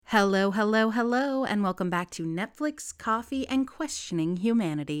Hello, hello, hello, and welcome back to Netflix, Coffee, and Questioning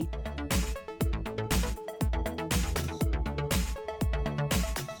Humanity.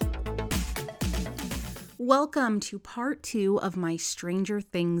 Welcome to part 2 of my Stranger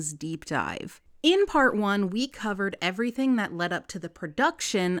Things deep dive. In part 1, we covered everything that led up to the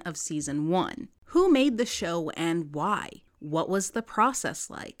production of season 1. Who made the show and why? What was the process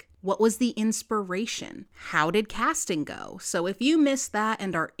like? What was the inspiration? How did casting go? So if you missed that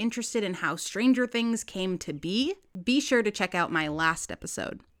and are interested in how Stranger Things came to be sure to check out my last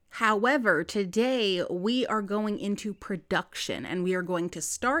episode. However, today we are going into production and we are going to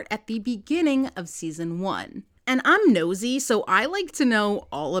start at the beginning of season 1. And I'm nosy, so I like to know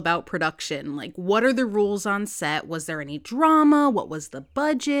all about production. Like, what are the rules on set? Was there any drama? What was the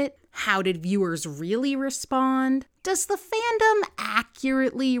budget? How did viewers really respond? Does the fandom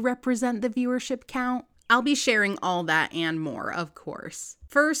accurately represent the viewership count? I'll be sharing all that and more, of course.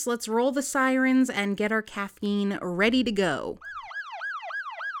 First, let's roll the sirens and get our caffeine ready to go.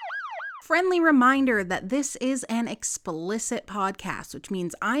 Friendly reminder that this is an explicit podcast, which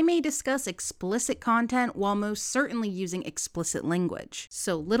means I may discuss explicit content while most certainly using explicit language.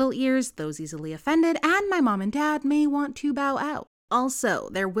 So little ears, those easily offended, and my mom and dad may want to bow out. Also,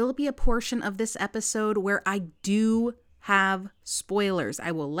 there will be a portion of this episode where I do have spoilers.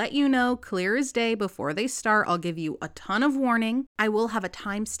 I will let you know clear as day before they start. I'll give you a ton of warning. I will have a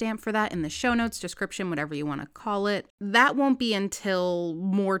timestamp for that in the show notes, description, whatever you want to call it. That won't be until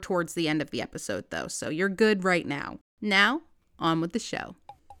more towards the end of the episode though, so you're good right now. Now, on with the show.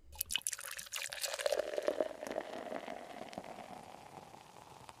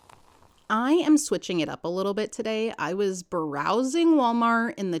 I am switching it up a little bit today. I was browsing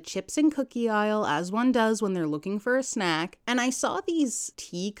Walmart in the chips and cookie aisle, as one does when they're looking for a snack, and I saw these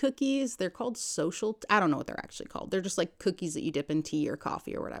tea cookies. They're called I don't know what they're actually called. They're just like cookies that you dip in tea or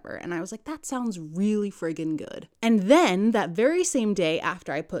coffee or whatever. And I was like, that sounds really friggin' good. And then that very same day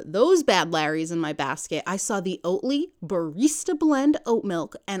after I put those bad Larrys in my basket, I saw the Oatly Barista Blend oat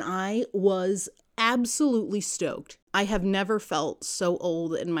milk, and I was absolutely stoked. I have never felt so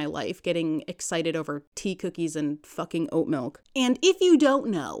old in my life getting excited over tea cookies and fucking oat milk. And if you don't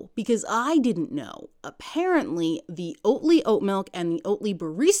know, because I didn't know, apparently the Oatly oat milk and the Oatly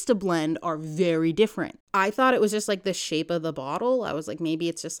Barista Blend are very different. I thought it was just like the shape of the bottle. I was like, maybe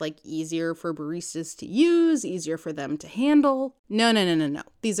it's just like easier for baristas to use, easier for them to handle. No.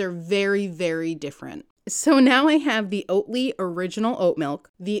 These are very, very different. So now I have the Oatly Original Oat Milk,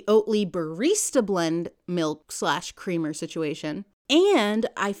 the Oatly Barista Blend milk / creamer situation, and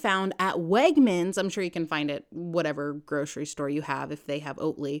I found at Wegmans, I'm sure you can find it whatever grocery store you have if they have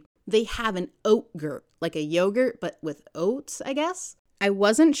Oatly, they have an Oatgurt, like a yogurt but with oats, I guess. I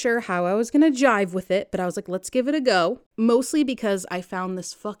wasn't sure how I was going to jive with it, but I was like, let's give it a go. Mostly because I found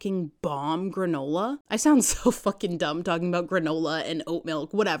this fucking bomb granola. I sound so fucking dumb talking about granola and oat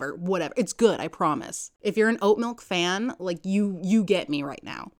milk, whatever. It's good, I promise. If you're an oat milk fan, like you get me right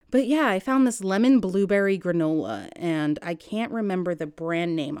now. But yeah, I found this lemon blueberry granola, and I can't remember the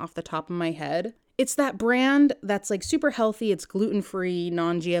brand name off the top of my head. It's that brand that's like super healthy. It's gluten-free,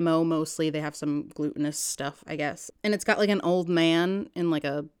 non-GMO mostly. They have some glutinous stuff, I guess. And it's got like an old man in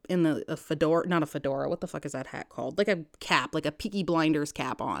a fedora, not a fedora. What the fuck is that hat called? Like a cap, like a Peaky Blinders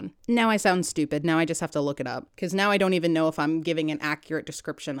cap on. Now I sound stupid. Now I just have to look it up because now I don't even know if I'm giving an accurate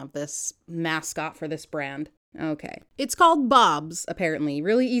description of this mascot for this brand. Okay. It's called Bob's, apparently.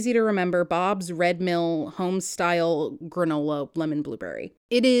 Really easy to remember. Bob's Red Mill home-style granola lemon blueberry.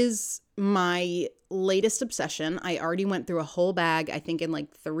 It is my latest obsession. I already went through a whole bag, I think in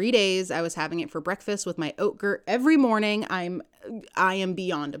like 3 days. I was having it for breakfast with my Oatgurt every morning. I am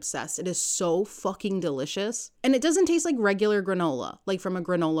beyond obsessed. It is so fucking delicious. And it doesn't taste like regular granola, like from a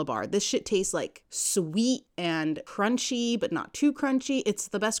granola bar. This shit tastes like sweet and crunchy, but not too crunchy. It's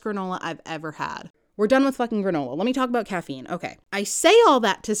the best granola I've ever had. We're done with fucking granola. Let me talk about caffeine. Okay. I say all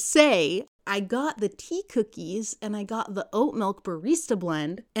that to say I got the tea cookies and I got the oat milk barista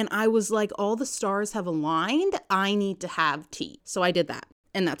blend, and I was like, all the stars have aligned. I need to have tea. So I did that,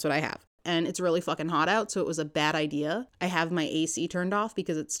 and that's what I have. And it's really fucking hot out, so it was a bad idea. I have my AC turned off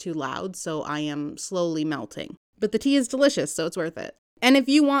because it's too loud, so I am slowly melting. But the tea is delicious, so it's worth it. And if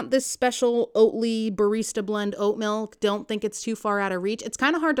you want this special Oatly Barista Blend oat milk, don't think it's too far out of reach. It's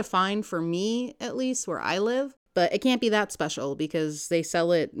kind of hard to find for me, at least, where I live. But it can't be that special because they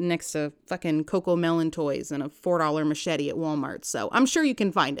sell it next to fucking Coco Melon toys and a $4 machete at Walmart. So I'm sure you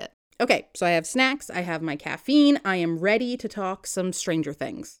can find it. Okay, so I have snacks. I have my caffeine. I am ready to talk some Stranger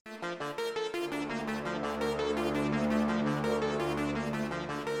Things.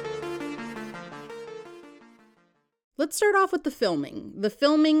 Let's start off with the filming. The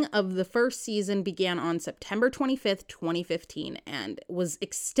filming of the first season began on September 25th, 2015, and was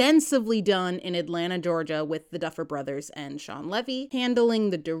extensively done in Atlanta, Georgia, with the Duffer Brothers and Shawn Levy handling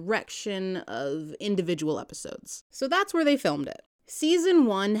the direction of individual episodes. So that's where they filmed it. Season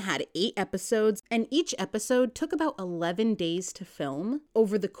 1 had 8 episodes, and each episode took about 11 days to film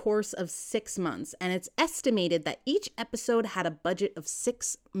over the course of 6 months, and it's estimated that each episode had a budget of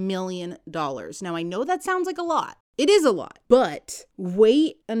 $6 million. Now, I know that sounds like a lot. It is a lot, but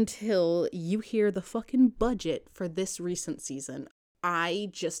wait until you hear the fucking budget for this recent season. I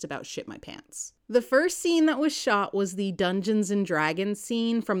just about shit my pants. The first scene that was shot was the Dungeons and Dragons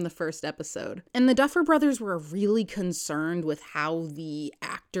scene from the first episode. And the Duffer Brothers were really concerned with how the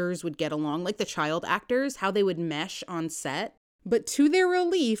actors would get along, like the child actors, how they would mesh on set. But to their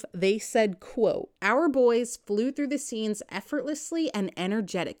relief, they said, quote, "Our boys flew through the scenes effortlessly and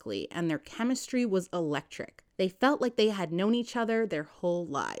energetically, and their chemistry was electric. They felt like they had known each other their whole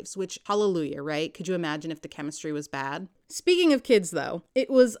lives," which, hallelujah, right? Could you imagine if the chemistry was bad? Speaking of kids, though, it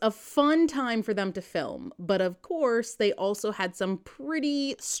was a fun time for them to film, but of course, they also had some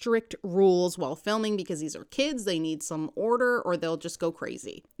pretty strict rules while filming because these are kids, they need some order or they'll just go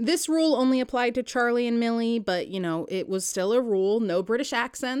crazy. This rule only applied to Charlie and Millie, but it was still a rule. No British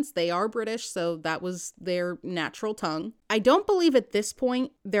accents. They are British, so that was their natural tongue. I don't believe at this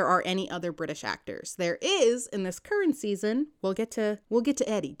point there are any other British actors. There is in this current season. We'll get to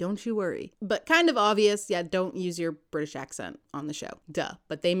Eddie, don't you worry. But kind of obvious, yeah, don't use your British accent on the show. Duh,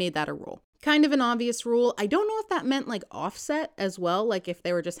 but they made that a rule. Kind of an obvious rule. I don't know if that meant like offset as well, like if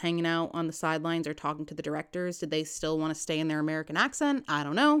they were just hanging out on the sidelines or talking to the directors, did they still want to stay in their American accent? I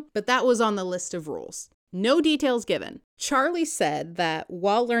don't know, but that was on the list of rules. No details given. Charlie said that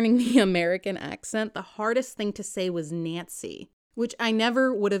while learning the American accent, the hardest thing to say was Nancy, which I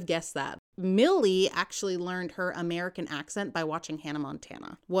never would have guessed that. Millie actually learned her American accent by watching Hannah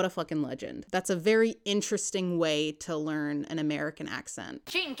Montana. What a fucking legend. That's a very interesting way to learn an American accent.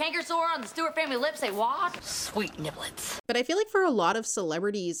 Cheating canker sore on the Stewart family lips, say what? Sweet niblets. But I feel like for a lot of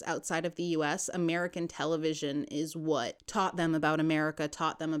celebrities outside of the US, American television is what taught them about America,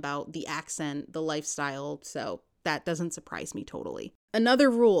 taught them about the accent, the lifestyle, so that doesn't surprise me totally. Another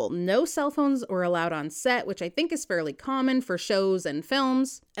rule, no cell phones were allowed on set, which I think is fairly common for shows and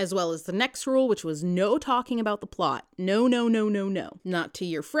films, as well as the next rule, which was no talking about the plot. No, no, no, no, no. Not to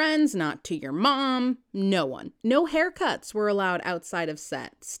your friends, not to your mom, no one. No haircuts were allowed outside of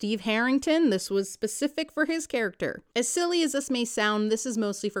set. Steve Harrington, this was specific for his character. As silly as this may sound, this is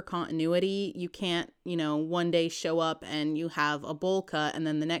mostly for continuity. You can't, one day show up and you have a bowl cut and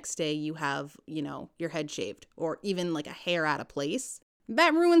then the next day you have, your head shaved or even like a hair out of place.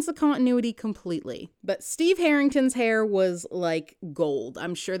 That ruins the continuity completely. But Steve Harrington's hair was like gold.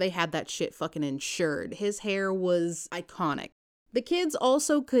 I'm sure they had that shit fucking insured. His hair was iconic. The kids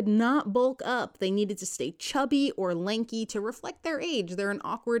also could not bulk up. They needed to stay chubby or lanky to reflect their age. They're an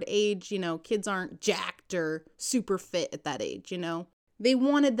awkward age, kids aren't jacked or super fit at that age, They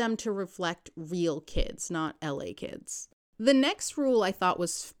wanted them to reflect real kids, not LA kids. The next rule I thought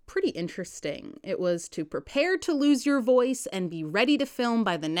was pretty interesting. It was to prepare to lose your voice and be ready to film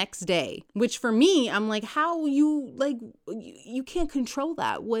by the next day. Which for me, I'm like, how you can't control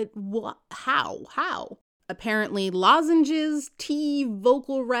that. What, how? Apparently lozenges, tea,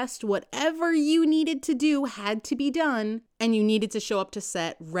 vocal rest, whatever you needed to do had to be done. And you needed to show up to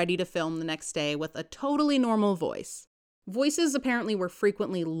set ready to film the next day with a totally normal voice. Voices apparently were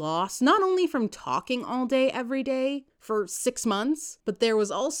frequently lost, not only from talking all day every day for 6 months, but there was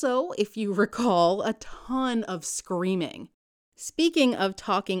also, if you recall, a ton of screaming. Speaking of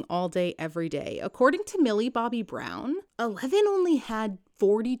talking all day every day, according to Millie Bobby Brown, Eleven only had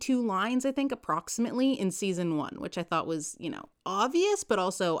 42 lines, I think, approximately in season 1, which I thought was, obvious, but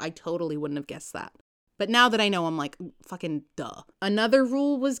also I totally wouldn't have guessed that. But now that I know, I'm like, fucking duh. Another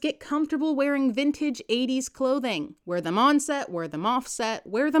rule was get comfortable wearing vintage 80s clothing. Wear them on set, wear them off set,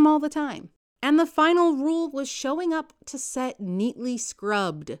 wear them all the time. And the final rule was showing up to set neatly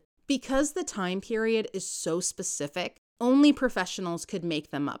scrubbed. Because the time period is so specific, only professionals could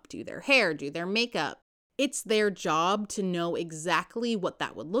make them up, do their hair, do their makeup. It's their job to know exactly what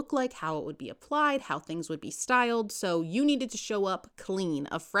that would look like, how it would be applied, how things would be styled, so you needed to show up clean,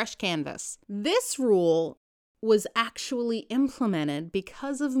 a fresh canvas. This rule was actually implemented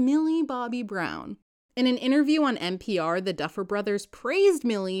because of Millie Bobby Brown. In an interview on NPR, the Duffer Brothers praised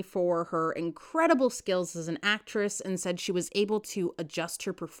Millie for her incredible skills as an actress and said she was able to adjust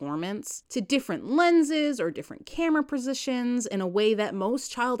her performance to different lenses or different camera positions in a way that most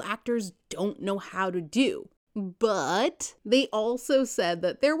child actors don't know how to do. But they also said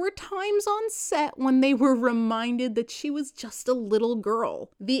that there were times on set when they were reminded that she was just a little girl.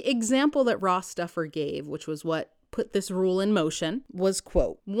 The example that Ross Duffer gave, which was what put this rule in motion, was,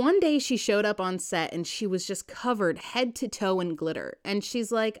 quote, "One day she showed up on set and she was just covered head to toe in glitter. And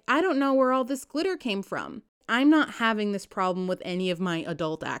she's like, I don't know where all this glitter came from. I'm not having this problem with any of my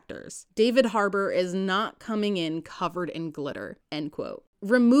adult actors. David Harbour is not coming in covered in glitter," end quote.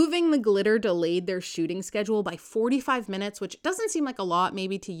 Removing the glitter delayed their shooting schedule by 45 minutes, which doesn't seem like a lot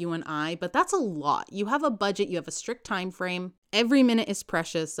maybe to you and I, but that's a lot. You have a budget, you have a strict time frame. Every minute is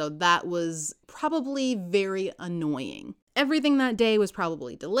precious, so that was probably very annoying. Everything that day was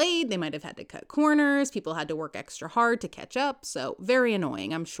probably delayed. They might have had to cut corners. People had to work extra hard to catch up, so very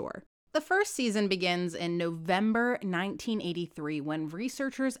annoying, I'm sure. The first season begins in November 1983 when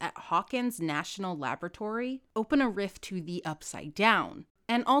researchers at Hawkins National Laboratory open a rift to the Upside Down,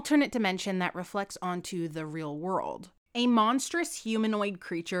 an alternate dimension that reflects onto the real world. A monstrous humanoid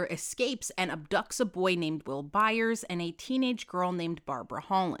creature escapes and abducts a boy named Will Byers and a teenage girl named Barbara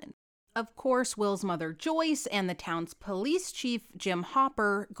Holland. Of course, Will's mother Joyce and the town's police chief Jim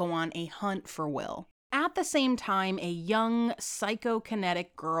Hopper go on a hunt for Will. At the same time, a young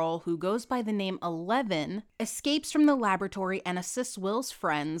psychokinetic girl who goes by the name 11 escapes from the laboratory and assists Will's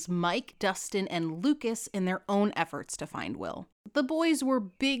friends, Mike, Dustin, and Lucas, in their own efforts to find Will. The boys were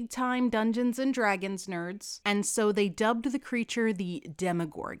big-time Dungeons & Dragons nerds, and so they dubbed the creature the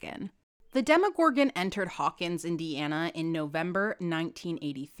Demogorgon. The Demogorgon entered Hawkins, Indiana in November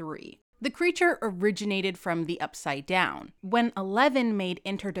 1983. The creature originated from the Upside Down. When 11 made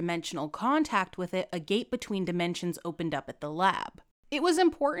interdimensional contact with it, a gate between dimensions opened up at the lab. It was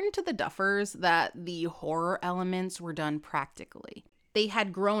important to the Duffers that the horror elements were done practically. They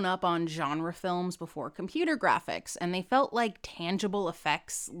had grown up on genre films before computer graphics, and they felt like tangible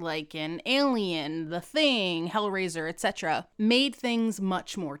effects like in Alien, The Thing, Hellraiser, etc., made things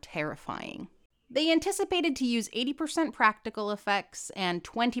much more terrifying. They anticipated to use 80% practical effects and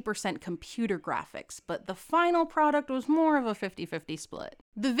 20% computer graphics, but the final product was more of a 50-50 split.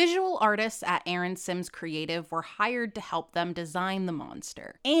 The visual artists at Aaron Sims Creative were hired to help them design the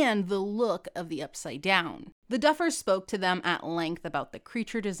monster and the look of the Upside Down. The Duffers spoke to them at length about the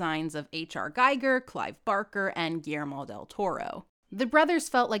creature designs of H.R. Geiger, Clive Barker, and Guillermo del Toro. The brothers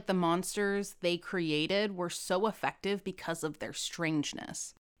felt like the monsters they created were so effective because of their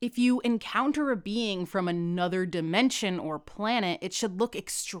strangeness. If you encounter a being from another dimension or planet, it should look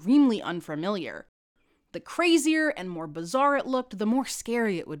extremely unfamiliar. The crazier and more bizarre it looked, the more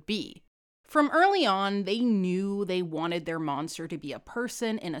scary it would be. From early on, they knew they wanted their monster to be a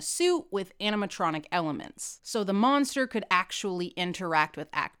person in a suit with animatronic elements, so the monster could actually interact with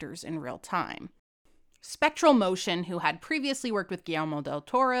actors in real time. Spectral Motion, who had previously worked with Guillermo del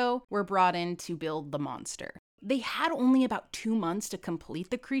Toro, were brought in to build the monster. They had only about 2 months to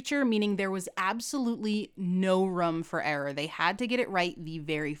complete the creature, meaning there was absolutely no room for error. They had to get it right the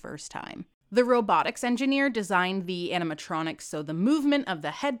very first time. The robotics engineer designed the animatronics so the movement of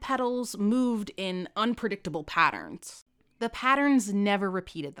the head pedals moved in unpredictable patterns. The patterns never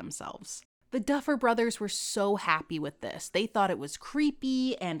repeated themselves. The Duffer Brothers were so happy with this. They thought it was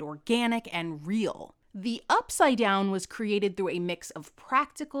creepy and organic and real. The Upside Down was created through a mix of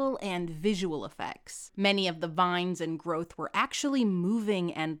practical and visual effects. Many of the vines and growth were actually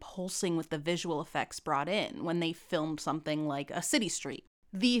moving and pulsing with the visual effects brought in when they filmed something like a city street.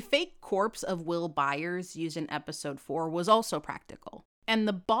 The fake corpse of Will Byers used in episode 4 was also practical. And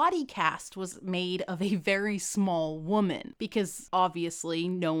the body cast was made of a very small woman, because obviously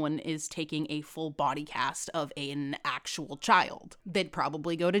no one is taking a full body cast of an actual child. They'd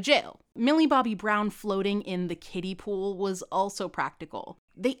probably go to jail. Millie Bobby Brown floating in the kiddie pool was also practical.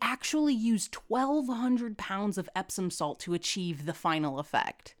 They actually used 1,200 pounds of Epsom salt to achieve the final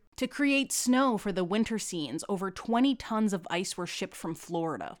effect. To create snow for the winter scenes, over 20 tons of ice were shipped from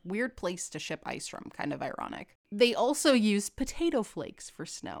Florida. Weird place to ship ice from, kind of ironic. They also used potato flakes for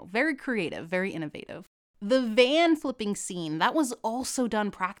snow. Very creative, very innovative. The van flipping scene, that was also done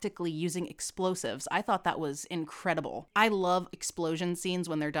practically using explosives. I thought that was incredible. I love explosion scenes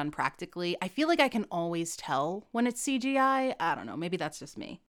when they're done practically. I feel like I can always tell when it's CGI. I don't know, maybe that's just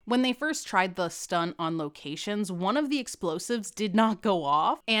me. When they first tried the stunt on locations, one of the explosives did not go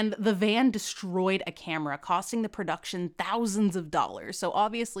off, and the van destroyed a camera, costing the production thousands of dollars. So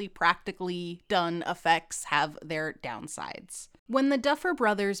obviously, practically done effects have their downsides. When the Duffer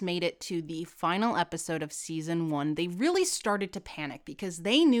Brothers made it to the final episode of season 1, they really started to panic because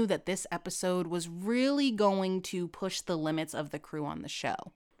they knew that this episode was really going to push the limits of the crew on the show.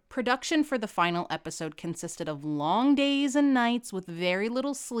 Production for the final episode consisted of long days and nights with very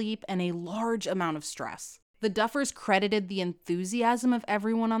little sleep and a large amount of stress. The Duffers credited the enthusiasm of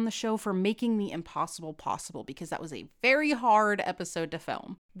everyone on the show for making the impossible possible because that was a very hard episode to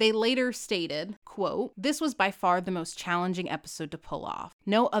film. They later stated, quote, "This was by far the most challenging episode to pull off.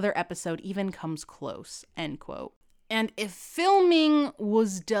 No other episode even comes close," end quote. And if filming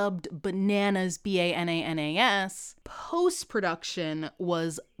was dubbed bananas, B-A-N-A-N-A-S, post-production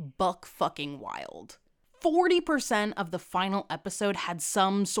was buck fucking wild. 40% of the final episode had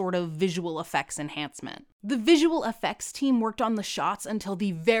some sort of visual effects enhancement. The visual effects team worked on the shots until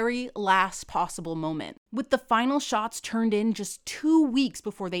the very last possible moment, with the final shots turned in just 2 weeks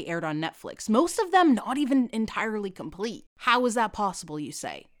before they aired on Netflix, most of them not even entirely complete. How is that possible, you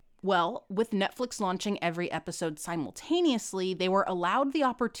say? Well, with Netflix launching every episode simultaneously, they were allowed the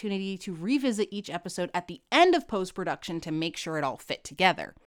opportunity to revisit each episode at the end of post-production to make sure it all fit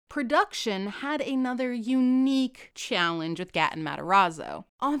together. Production had another unique challenge with Gaten Matarazzo.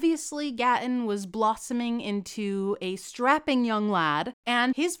 Obviously, Gaten was blossoming into a strapping young lad,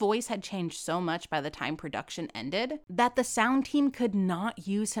 and his voice had changed so much by the time production ended that the sound team could not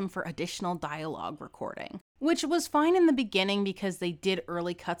use him for additional dialogue recording. Which was fine in the beginning because they did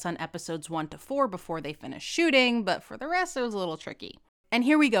early cuts on episodes 1 to 4 before they finished shooting, but for the rest it was a little tricky. And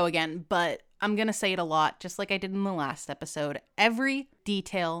here we go again, but I'm gonna say it a lot, just like I did in the last episode. Every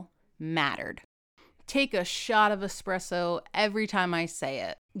detail mattered. Take a shot of espresso every time I say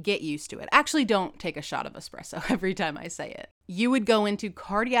it. Get used to it. Actually, don't take a shot of espresso every time I say it. You would go into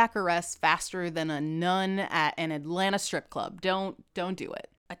cardiac arrest faster than a nun at an Atlanta strip club. Don't do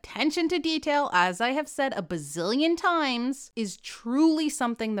it. Attention to detail, as I have said a bazillion times, is truly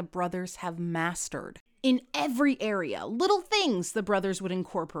something the brothers have mastered. In every area, little things the brothers would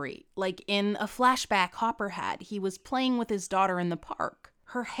incorporate. Like in a flashback Hopper had, he was playing with his daughter in the park.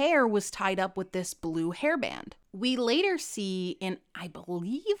 Her hair was tied up with this blue hairband. We later see in, I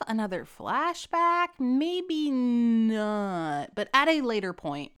believe, another flashback, maybe not, but at a later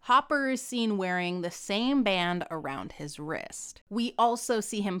point, Hopper is seen wearing the same band around his wrist. We also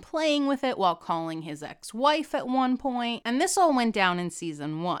see him playing with it while calling his ex-wife at one point, and this all went down in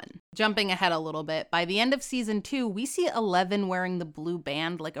season 1. Jumping ahead a little bit, by the end of season 2, we see Eleven wearing the blue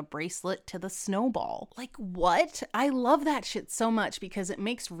band like a bracelet to the snowball. Like, what? I love that shit so much because it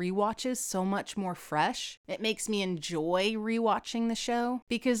makes rewatches so much more fresh. It makes me enjoy rewatching the show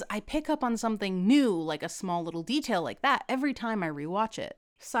because I pick up on something new, like a small little detail like that, every time I rewatch it.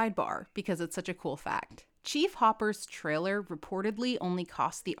 Sidebar, because it's such a cool fact. Chief Hopper's trailer reportedly only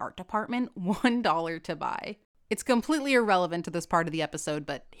cost the art department $1 to buy. It's completely irrelevant to this part of the episode,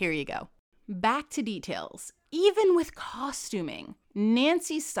 but here you go. Back to details. Even with costuming,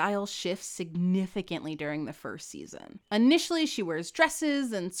 Nancy's style shifts significantly during the first season. Initially, she wears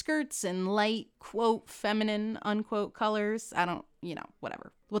dresses and skirts in light, quote, feminine, unquote, colors.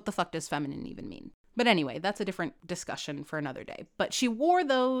 Whatever. What the fuck does feminine even mean? But anyway, that's a different discussion for another day. But she wore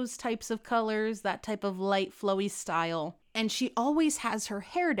those types of colors, that type of light, flowy style, and she always has her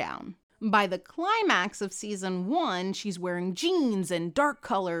hair down. By the climax of season 1, she's wearing jeans and dark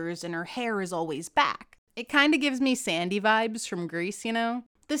colors, and her hair is always back. It kind of gives me Sandy vibes from Grease, you know?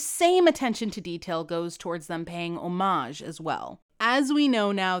 The same attention to detail goes towards them paying homage as well. As we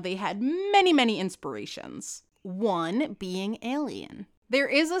know now, they had many, many inspirations. One being Alien. There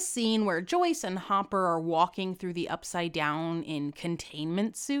is a scene where Joyce and Hopper are walking through the Upside Down in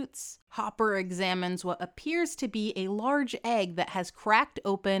containment suits. Hopper examines what appears to be a large egg that has cracked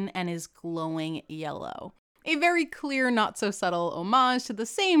open and is glowing yellow. A very clear, not so subtle homage to the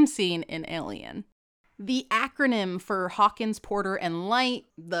same scene in Alien. The acronym for Hawkins, Porter, and Light,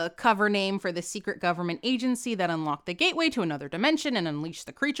 the cover name for the secret government agency that unlocked the gateway to another dimension and unleashed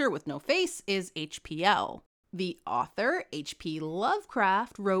the creature with no face, is HPL. The author, H.P.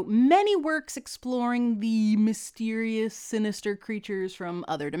 Lovecraft, wrote many works exploring the mysterious, sinister creatures from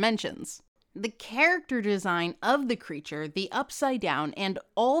other dimensions. The character design of the creature, the Upside Down, and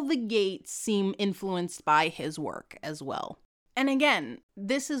all the gates seem influenced by his work as well. And again,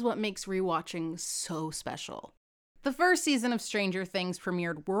 this is what makes rewatching so special. The first season of Stranger Things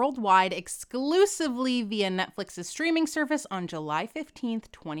premiered worldwide exclusively via Netflix's streaming service on July 15th,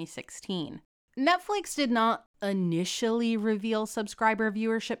 2016. Netflix did not initially reveal subscriber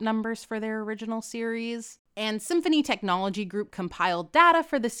viewership numbers for their original series, and Symphony Technology Group compiled data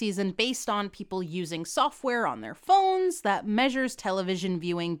for the season based on people using software on their phones that measures television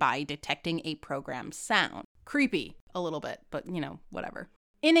viewing by detecting a program's sound. Creepy, a little bit, but whatever.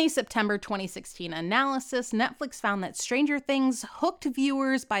 In a September 2016 analysis, Netflix found that Stranger Things hooked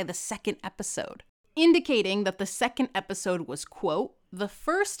viewers by the second episode, indicating that the second episode was, quote, the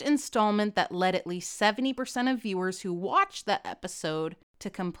first installment that led at least 70% of viewers who watched that episode to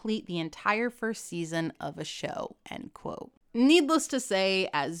complete the entire first season of a show, end quote. Needless to say,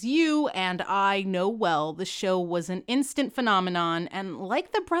 as you and I know well, the show was an instant phenomenon, and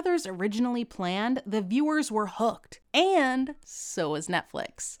like the brothers originally planned, the viewers were hooked. And so was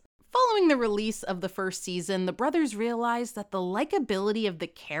Netflix. Following the release of the first season, the brothers realized that the likability of the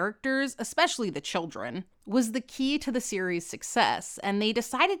characters, especially the children, was the key to the series' success, and they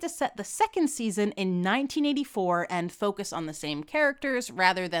decided to set the second season in 1984 and focus on the same characters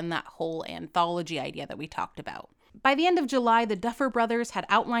rather than that whole anthology idea that we talked about. By the end of July, the Duffer Brothers had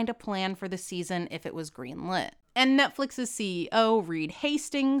outlined a plan for the season if it was greenlit. And Netflix's CEO, Reed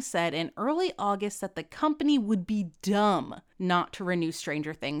Hastings, said in early August that the company would be dumb not to renew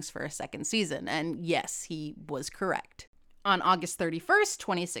Stranger Things for a second season. And yes, he was correct. On August 31st,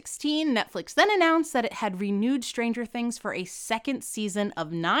 2016, Netflix then announced that it had renewed Stranger Things for a second season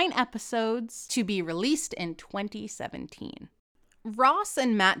of 9 episodes to be released in 2017. Ross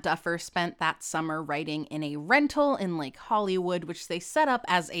and Matt Duffer spent that summer writing in a rental in Lake Hollywood, which they set up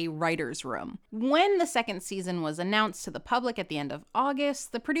as a writer's room. When the second season was announced to the public at the end of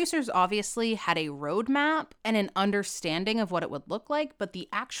August, the producers obviously had a roadmap and an understanding of what it would look like, but the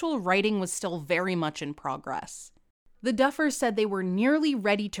actual writing was still very much in progress. The Duffers said they were nearly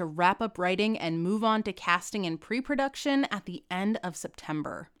ready to wrap up writing and move on to casting and pre-production at the end of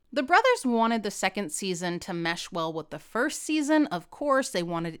September. The brothers wanted the second season to mesh well with the first season. Of course, they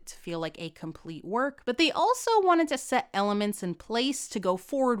wanted it to feel like a complete work, but they also wanted to set elements in place to go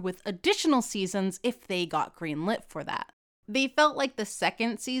forward with additional seasons if they got greenlit for that. They felt like the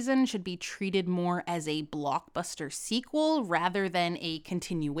second season should be treated more as a blockbuster sequel rather than a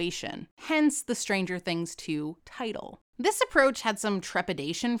continuation, hence the Stranger Things 2 title. This approach had some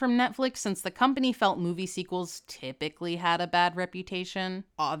trepidation from Netflix since the company felt movie sequels typically had a bad reputation.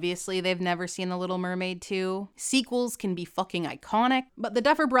 Obviously, they've never seen The Little Mermaid 2. Sequels can be fucking iconic, but the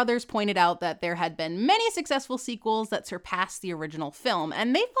Duffer Brothers pointed out that there had been many successful sequels that surpassed the original film,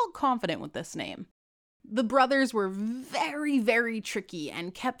 and they felt confident with this name. The brothers were very, very tricky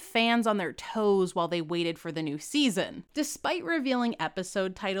and kept fans on their toes while they waited for the new season. Despite revealing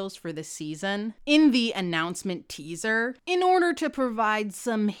episode titles for the season in the announcement teaser, in order to provide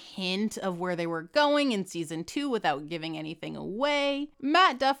some hint of where they were going in season 2 without giving anything away,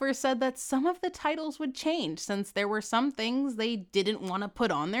 Matt Duffer said that some of the titles would change since there were some things they didn't want to put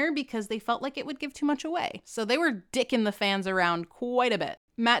on there because they felt like it would give too much away. So they were dicking the fans around quite a bit.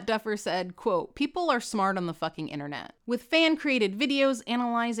 Matt Duffer said, quote, "People are smart on the fucking internet. With fan-created videos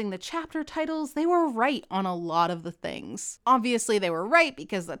analyzing the chapter titles, they were right on a lot of the things. Obviously, they were right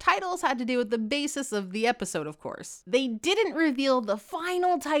because the titles had to do with the basis of the episode, of course. They didn't reveal the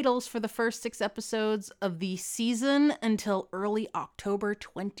final titles for the first 6 episodes of the season until early October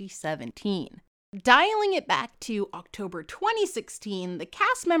 2017. Dialing it back to October 2016, the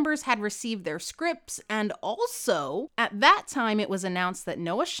cast members had received their scripts, and also, at that time, it was announced that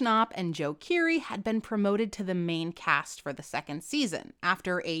Noah Schnapp and Joe Keery had been promoted to the main cast for the second season,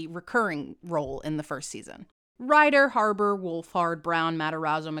 after a recurring role in the first season. Ryder, Harbour, Wolfhard, Brown,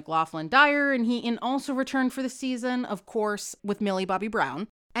 Matarazzo, McLaughlin, Dyer, and Heaton also returned for the season, of course, with Millie Bobby Brown.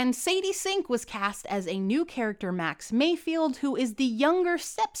 And Sadie Sink was cast as a new character, Max Mayfield, who is the younger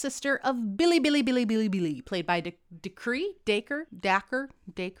stepsister of Billy, played by Dacre.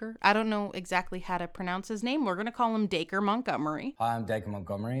 I don't know exactly how to pronounce his name. We're going to call him Dacre Montgomery. Hi, I'm Dacre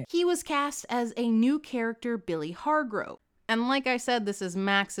Montgomery. He was cast as a new character, Billy Hargrove. And like I said, this is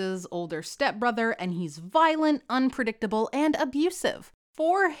Max's older stepbrother, and he's violent, unpredictable, and abusive.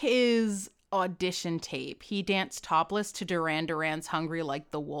 For his audition tape, he danced topless to Duran Duran's Hungry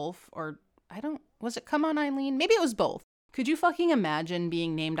Like the Wolf, was it Come On Eileen? Maybe it was both. Could you fucking imagine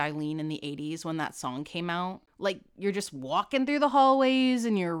being named Eileen in the 80s when that song came out? Like, you're just walking through the hallways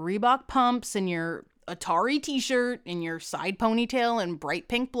in your Reebok pumps and your Atari t-shirt and your side ponytail and bright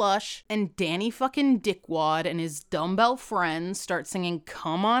pink blush, and Danny fucking Dickwad and his dumbbell friends start singing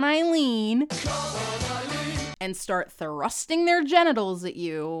Come On Eileen. Come on, Eileen. And start thrusting their genitals at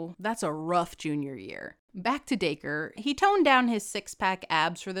you. That's a rough junior year. Back to Dacre. He toned down his 6-pack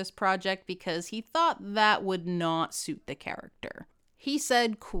abs for this project because he thought that would not suit the character. He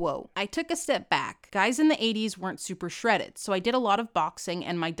said, quote, "I took a step back. Guys in the 80s weren't super shredded, so I did a lot of boxing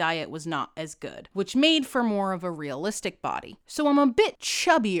and my diet was not as good, which made for more of a realistic body. So I'm a bit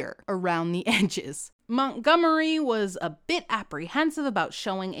chubbier around the edges." Montgomery was a bit apprehensive about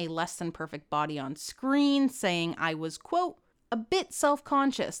showing a less than perfect body on screen, saying I was, quote, "a bit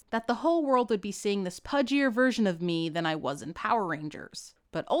self-conscious that the whole world would be seeing this pudgier version of me than I was in Power Rangers,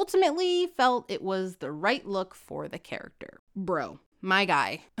 but ultimately felt it was the right look for the character." Bro, my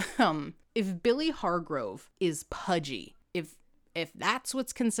guy, if Billy Hargrove is pudgy, if If that's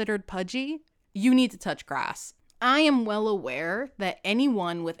what's considered pudgy, you need to touch grass. I am well aware that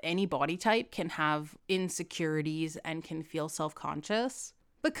anyone with any body type can have insecurities and can feel self-conscious.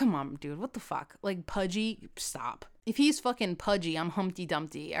 But come on, dude, what the fuck? Like, pudgy, stop. If he's fucking pudgy, I'm Humpty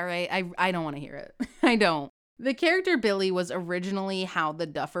Dumpty, all right? I don't want to hear it. I don't. The character Billy was originally how the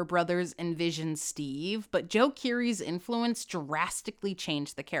Duffer Brothers envisioned Steve, but Joe Keery's influence drastically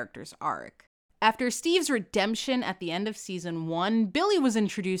changed the character's arc. After Steve's redemption at the end of season 1, Billy was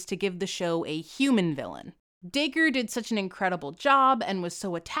introduced to give the show a human villain. Dacre did such an incredible job and was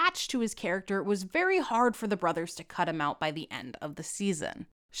so attached to his character, it was very hard for the brothers to cut him out by the end of the season.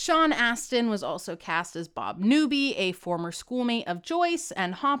 Sean Astin was also cast as Bob Newby, a former schoolmate of Joyce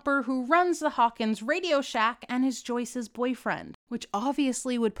and Hopper, who runs the Hawkins Radio Shack and is Joyce's boyfriend, which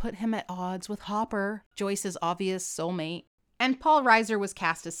obviously would put him at odds with Hopper, Joyce's obvious soulmate. And Paul Reiser was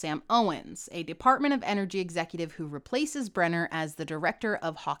cast as Sam Owens, a Department of Energy executive who replaces Brenner as the director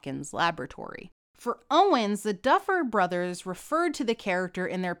of Hawkins Laboratory. For Owens, the Duffer Brothers referred to the character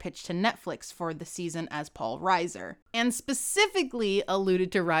in their pitch to Netflix for the season as Paul Reiser, and specifically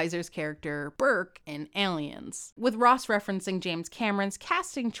alluded to Reiser's character Burke in Aliens, with Ross referencing James Cameron's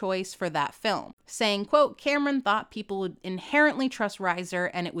casting choice for that film, saying, quote, Cameron thought people would inherently trust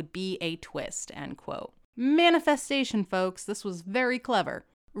Reiser and it would be a twist, end quote. Manifestation, folks. This was very clever.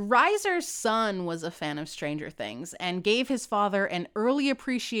 Reiser's son was a fan of Stranger Things and gave his father an early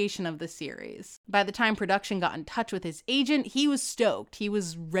appreciation of the series. By the time production got in touch with his agent, he was stoked. He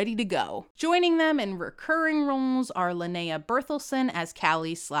was ready to go. Joining them in recurring roles are Linnea Berthelsen as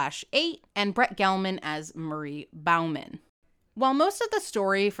Callie/8 and Brett Gelman as Marie Bauman. While most of the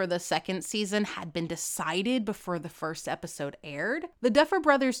story for the second season had been decided before the first episode aired, the Duffer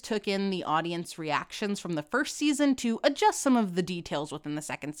Brothers took in the audience reactions from the first season to adjust some of the details within the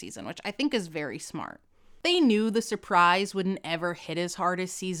second season, which I think is very smart. They knew the surprise wouldn't ever hit as hard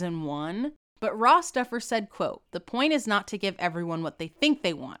as season 1, but Ross Duffer said, quote, the point is not to give everyone what they think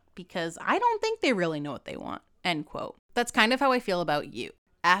they want, because I don't think they really know what they want, end quote. That's kind of how I feel about You.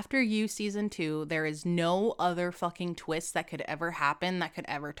 After You season 2, there is no other fucking twist that could ever happen that could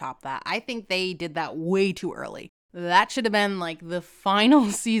ever top that. I think they did that way too early. That should have been like the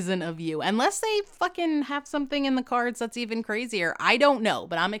final season of You, unless they fucking have something in the cards that's even crazier. I don't know,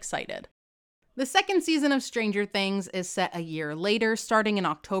 but I'm excited. The second season of Stranger Things is set a year later, starting in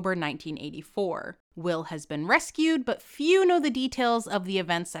October 1984. Will has been rescued, but few know the details of the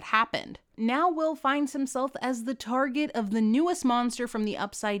events that happened. Now Will finds himself as the target of the newest monster from the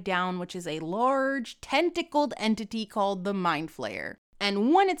Upside Down, which is a large, tentacled entity called the Mind Flayer.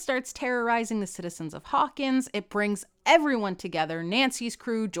 And when it starts terrorizing the citizens of Hawkins, it brings everyone together, Nancy's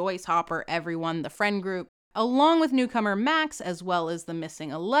crew, Joyce, Hopper, everyone, the friend group, along with newcomer Max, as well as the missing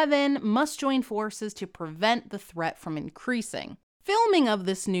 11, must join forces to prevent the threat from increasing. Filming of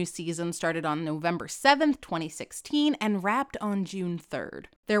this new season started on November 7th, 2016, and wrapped on June 3rd.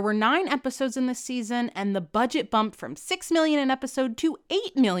 There were 9 episodes in this season, and the budget bumped from $6 million an episode to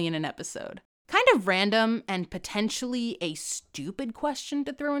 $8 million an episode. Kind of random and potentially a stupid question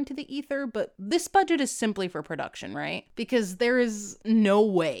to throw into the ether, but this budget is simply for production, right? Because there is no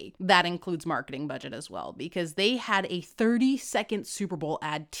way that includes marketing budget as well, because they had a 30-second Super Bowl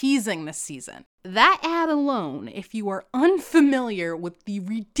ad teasing this season. That ad alone, if you are unfamiliar with the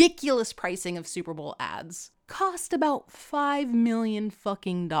ridiculous pricing of Super Bowl ads, cost about $5 million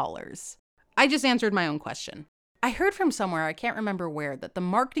fucking dollars. I just answered my own question. I heard from somewhere, I can't remember where, that the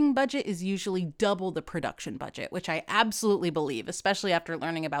marketing budget is usually double the production budget, which I absolutely believe, especially after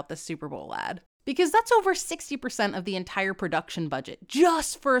learning about the Super Bowl ad. Because that's over 60% of the entire production budget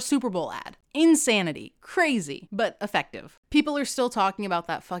just for a Super Bowl ad. Insanity. Crazy, but effective. People are still talking about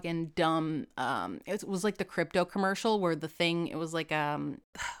that fucking dumb, it was like the crypto commercial where the thing, it was like, I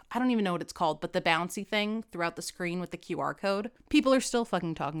don't even know what it's called, but the bouncy thing throughout the screen with the QR code. People are still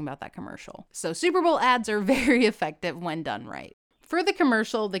fucking talking about that commercial. So Super Bowl ads are very effective when done right. For the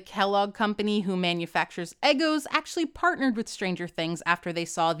commercial, the Kellogg company who manufactures Eggos actually partnered with Stranger Things after they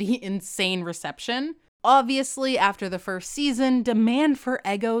saw the insane reception. Obviously, after the first season, demand for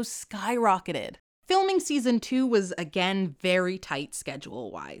Eggos skyrocketed. Filming season 2 was again very tight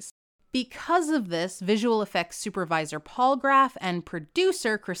schedule-wise. Because of this, visual effects supervisor Paul Graff and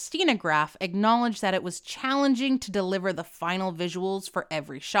producer Christina Graff acknowledged that it was challenging to deliver the final visuals for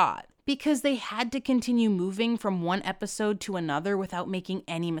every shot, because they had to continue moving from one episode to another without making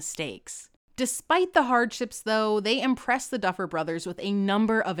any mistakes. Despite the hardships, though, they impressed the Duffer Brothers with a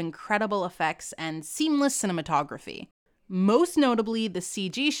number of incredible effects and seamless cinematography. Most notably, the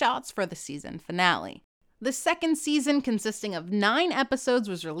CG shots for the season finale. The second season, consisting of 9 episodes,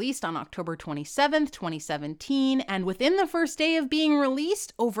 was released on October 27th, 2017, and within the first day of being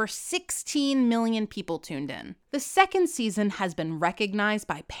released, over 16 million people tuned in. The second season has been recognized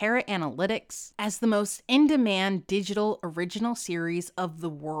by Parrot Analytics as the most in-demand digital original series of the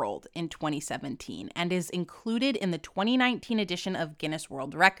world in 2017, and is included in the 2019 edition of Guinness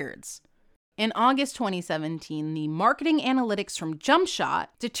World Records. In August 2017, the marketing analytics from JumpShot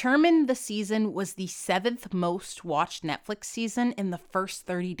determined the season was the 7th most watched Netflix season in the first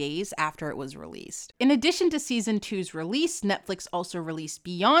 30 days after it was released. In addition to season 2's release, Netflix also released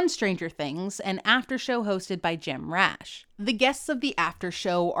Beyond Stranger Things, an after show hosted by Jim Rash. The guests of the after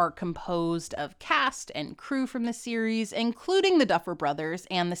show are composed of cast and crew from the series, including the Duffer Brothers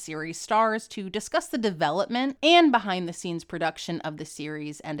and the series stars, to discuss the development and behind-the-scenes production of the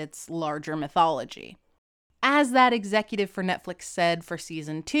series and its larger mythology. As that executive for Netflix said for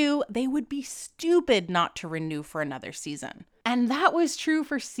season 2, they would be stupid not to renew for another season. And that was true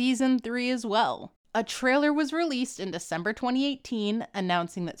for season 3 as well. A trailer was released in December 2018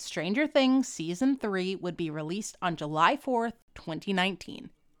 announcing that Stranger Things Season 3 would be released on July 4th, 2019.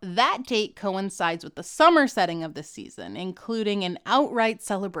 That date coincides with the summer setting of the season, including an outright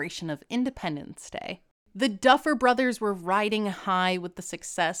celebration of Independence Day. The Duffer Brothers were riding high with the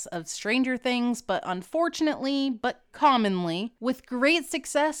success of Stranger Things, but unfortunately, but commonly, with great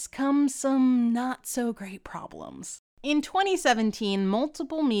success comes some not so great problems. In 2017,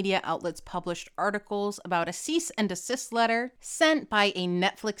 multiple media outlets published articles about a cease and desist letter sent by a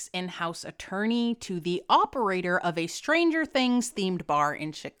Netflix in-house attorney to the operator of a Stranger Things themed bar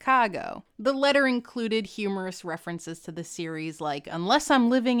in Chicago. The letter included humorous references to the series like, "Unless I'm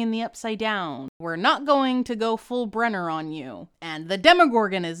living in the Upside Down," "We're not going to go full Brenner on you," and "The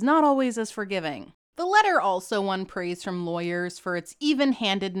Demogorgon is not always as forgiving." The letter also won praise from lawyers for its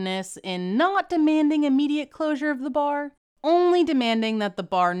even-handedness in not demanding immediate closure of the bar, only demanding that the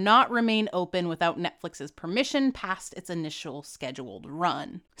bar not remain open without Netflix's permission past its initial scheduled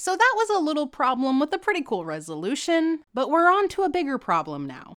run. So that was a little problem with a pretty cool resolution, but we're on to a bigger problem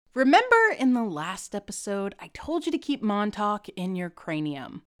now. Remember in the last episode, I told you to keep Montauk in your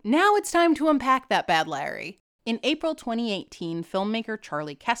cranium. Now it's time to unpack that bad Larry. In April 2018, filmmaker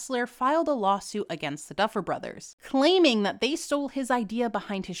Charlie Kessler filed a lawsuit against the Duffer Brothers, claiming that they stole his idea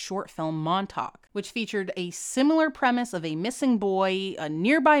behind his short film Montauk, which featured a similar premise of a missing boy, a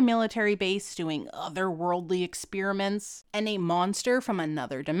nearby military base doing otherworldly experiments, and a monster from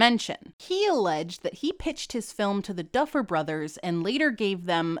another dimension. He alleged that he pitched his film to the Duffer Brothers and later gave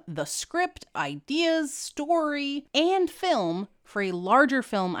them the script, ideas, story, and film for a larger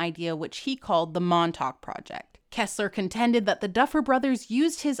film idea which he called the Montauk Project. Kessler contended that the Duffer Brothers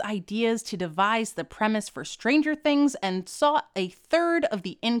used his ideas to devise the premise for Stranger Things and sought a third of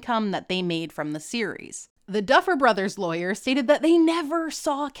the income that they made from the series. The Duffer Brothers' lawyer stated that they never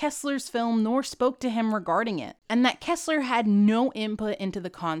saw Kessler's film nor spoke to him regarding it, and that Kessler had no input into the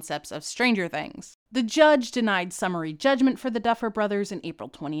concepts of Stranger Things. The judge denied summary judgment for the Duffer Brothers in April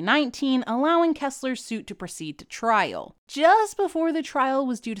 2019, allowing Kessler's suit to proceed to trial. Just before the trial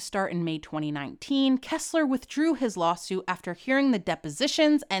was due to start in May 2019, Kessler withdrew his lawsuit after hearing the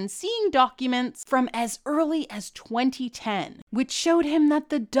depositions and seeing documents from as early as 2010, which showed him that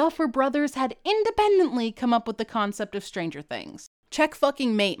the Duffer Brothers had independently come up with the concept of Stranger Things. Check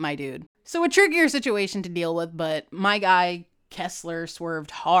fucking mate, my dude. So a trickier situation to deal with, but my guy Kessler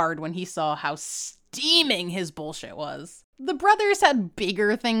swerved hard when he saw how steaming his bullshit was. The brothers had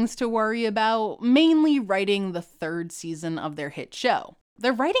bigger things to worry about, mainly writing the third season of their hit show.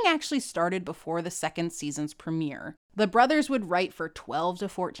 Their writing actually started before the second season's premiere. The brothers would write for 12 to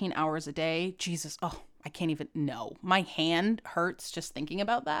 14 hours a day. Jesus, I can't even know. My hand hurts just thinking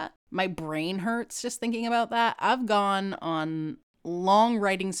about that. My brain hurts just thinking about that. I've gone on long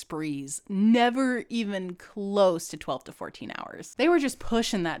writing sprees, never even close to 12 to 14 hours. They were just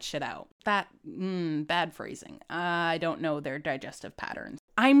pushing that shit out. Bad phrasing. I don't know their digestive patterns.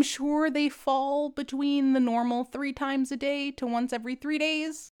 I'm sure they fall between the normal 3 times a day to once every 3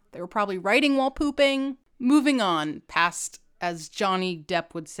 days. They were probably writing while pooping. Moving on past, as Johnny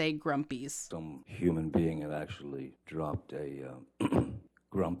Depp would say, grumpies. Some human being had actually dropped a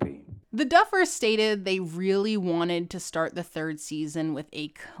grumpy. The Duffers stated they really wanted to start the third season with a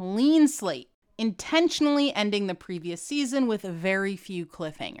clean slate, intentionally ending the previous season with very few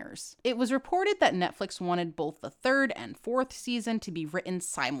cliffhangers. It was reported that Netflix wanted both the third and fourth season to be written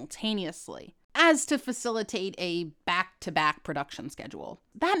simultaneously. as to facilitate a back-to-back production schedule.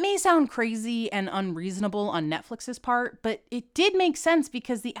 That may sound crazy and unreasonable on Netflix's part, but it did make sense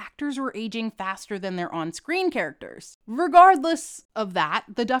because the actors were aging faster than their on-screen characters. Regardless of that,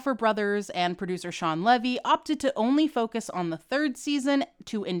 the Duffer Brothers and producer Shawn Levy opted to only focus on the third season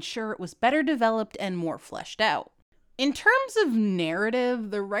to ensure it was better developed and more fleshed out. In terms of narrative,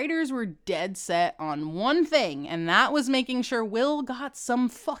 the writers were dead set on one thing, and that was making sure Will got some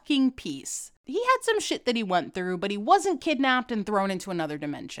fucking peace. He had some shit that he went through, but he wasn't kidnapped and thrown into another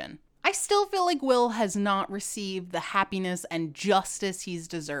dimension. I still feel like Will has not received the happiness and justice he's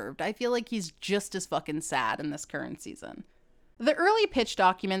deserved. I feel like he's just as fucking sad in this current season. The early pitch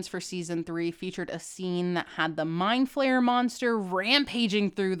documents for season 3 featured a scene that had the Mind Flayer monster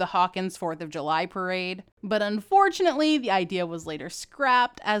rampaging through the Hawkins 4th of July parade. But unfortunately, the idea was later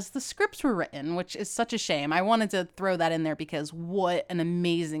scrapped as the scripts were written, which is such a shame. I wanted to throw that in there because what an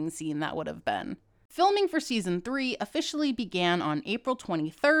amazing scene that would have been. Filming for season 3 officially began on April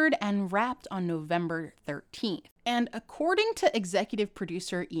 23rd and wrapped on November 13th. And according to executive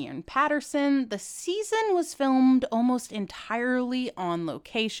producer Ian Patterson, the season was filmed almost entirely on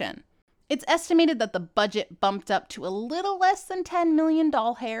location. It's estimated that the budget bumped up to a little less than $10 million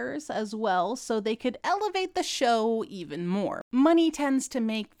as well, so they could elevate the show even more. Money tends to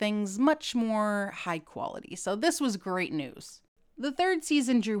make things much more high quality, so this was great news. The third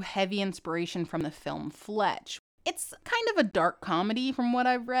season drew heavy inspiration from the film Fletch. It's kind of a dark comedy from what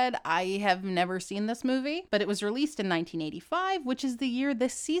I've read. I have never seen this movie, but it was released in 1985, which is the year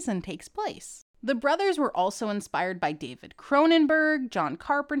this season takes place. The brothers were also inspired by David Cronenberg, John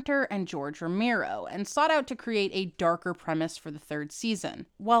Carpenter, and George Romero, and sought out to create a darker premise for the third season,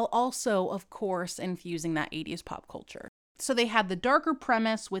 while also, of course, infusing that 80s pop culture. So they had the darker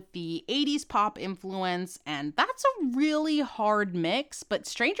premise with the 80s pop influence, and that's a really hard mix, but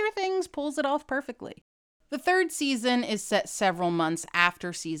Stranger Things pulls it off perfectly. The third season is set several months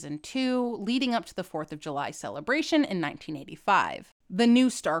after season 2, leading up to the 4th of July celebration in 1985. The new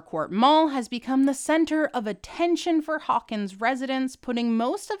Starcourt Mall has become the center of attention for Hawkins residents, putting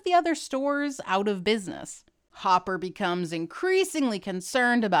most of the other stores out of business. Hopper becomes increasingly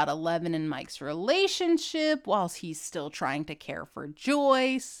concerned about Eleven and Mike's relationship whilst he's still trying to care for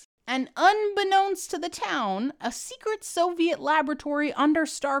Joyce. And unbeknownst to the town, a secret Soviet laboratory under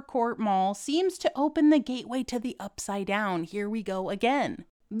Starcourt Mall seems to open the gateway to the Upside Down. Here we go again.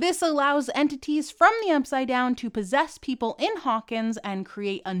 This allows entities from the Upside Down to possess people in Hawkins and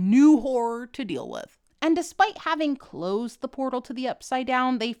create a new horror to deal with. And despite having closed the portal to the Upside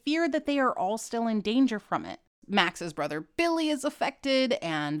Down, they fear that they are all still in danger from it. Max's brother Billy is affected,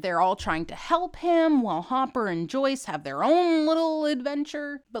 and they're all trying to help him, while Hopper and Joyce have their own little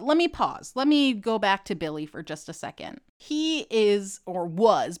adventure. But let me pause. Let me go back to Billy for just a second. He is, or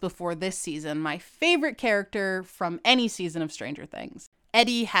was before this season, my favorite character from any season of Stranger Things.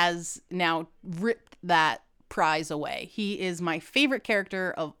 Eddie has now ripped that prize away. He is my favorite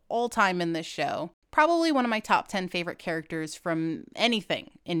character of all time in this show. Probably one of my top 10 favorite characters from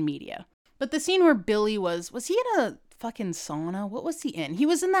anything in media. But the scene where Billy was he in a fucking sauna? What was he in? He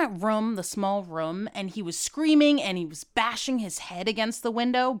was in that room, the small room, and he was screaming and he was bashing his head against the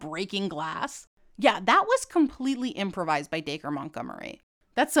window, breaking glass. Yeah, that was completely improvised by Dacre Montgomery.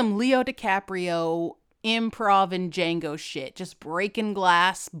 That's some Leo DiCaprio improv and Django shit. Just breaking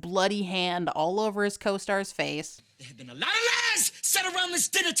glass, bloody hand all over his co-star's face. There have been a lot of lies set around this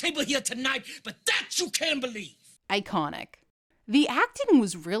dinner table here tonight, but that you can't believe. Iconic. The acting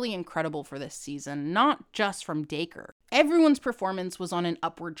was really incredible for this season, not just from Dacre. Everyone's performance was on an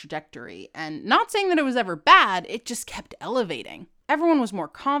upward trajectory, and not saying that it was ever bad, it just kept elevating. Everyone was more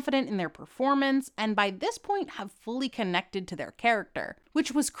confident in their performance, and by this point have fully connected to their character,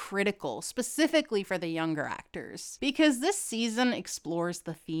 which was critical, specifically for the younger actors, because this season explores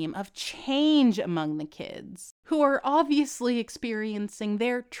the theme of change among the kids, who are obviously experiencing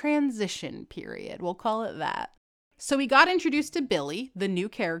their transition period, we'll call it that. So we got introduced to Billy, the new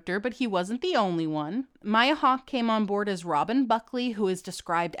character, but he wasn't the only one. Maya Hawke came on board as Robin Buckley, who is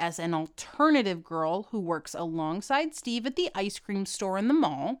described as an alternative girl who works alongside Steve at the ice cream store in the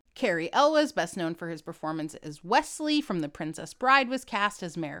mall. Cary Elwes, best known for his performance as Wesley from The Princess Bride, was cast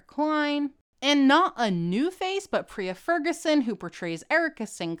as Mayor Klein. And not a new face, but Priya Ferguson, who portrays Erica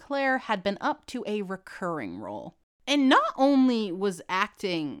Sinclair, had been up to a recurring role. And not only was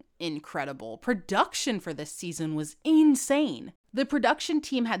acting incredible, production for this season was insane. The production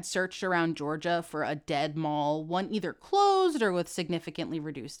team had searched around Georgia for a dead mall, one either closed or with significantly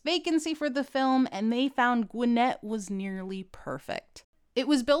reduced vacancy for the film, and they found Gwinnett was nearly perfect. It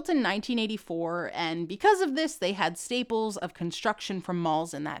was built in 1984, and because of this, they had staples of construction from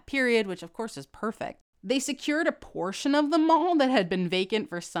malls in that period, which of course is perfect. They secured a portion of the mall that had been vacant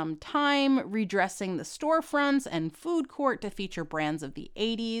for some time, redressing the storefronts and food court to feature brands of the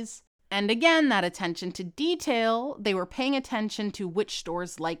 80s. And again, that attention to detail, they were paying attention to which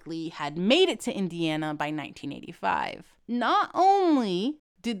stores likely had made it to Indiana by 1985. Not only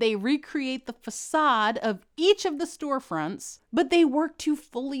did they recreate the facade of each of the storefronts, but they worked to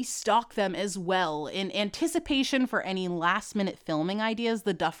fully stock them as well in anticipation for any last-minute filming ideas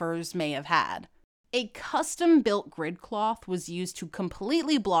the Duffers may have had. A custom-built grid cloth was used to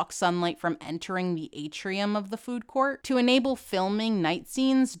completely block sunlight from entering the atrium of the food court to enable filming night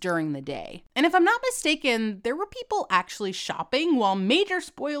scenes during the day. And if I'm not mistaken, there were people actually shopping while major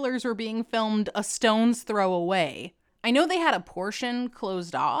spoilers were being filmed a stone's throw away. I know they had a portion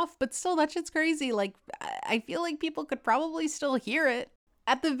closed off, but still, that shit's crazy. Like, I feel like people could probably still hear it.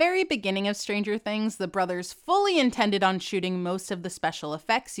 At the very beginning of Stranger Things, the brothers fully intended on shooting most of the special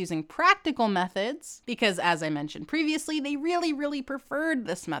effects using practical methods, because as I mentioned previously, they really preferred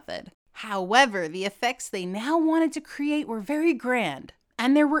this method. However, the effects they now wanted to create were very grand.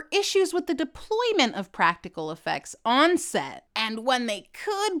 And there were issues with the deployment of practical effects on set. And when they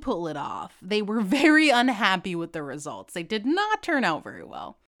could pull it off, they were very unhappy with the results. They did not turn out very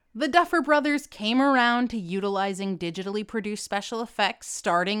well. The Duffer Brothers came around to utilizing digitally produced special effects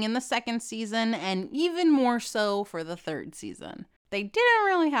starting in the second season and even more so for the third season. They didn't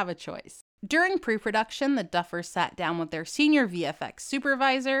really have a choice. During pre-production, the Duffers sat down with their senior VFX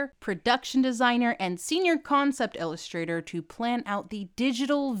supervisor, production designer, and senior concept illustrator to plan out the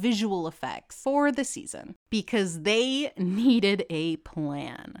digital visual effects for the season, because they needed a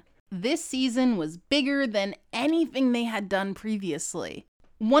plan. This season was bigger than anything they had done previously.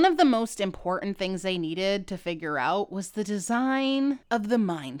 One of the most important things they needed to figure out was the design of the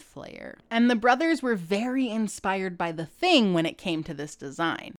Mind Flayer. And the brothers were very inspired by The Thing when it came to this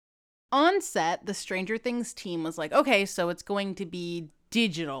design. On set, the Stranger Things team was like, okay, so it's going to be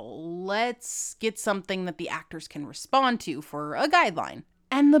digital. Let's get something that the actors can respond to for a guideline.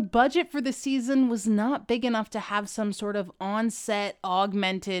 And the budget for the season was not big enough to have some sort of on-set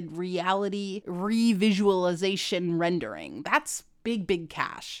augmented reality revisualization rendering. That's big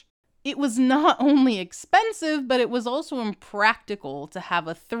cash. It was not only expensive, but it was also impractical to have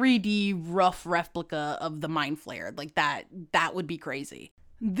a 3D rough replica of the Mind Flayer. Like that would be crazy.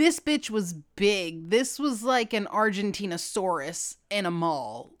 This bitch was big. This was like an Argentinosaurus in a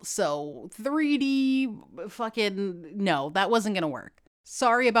mall. So 3D fucking, no, that wasn't gonna work.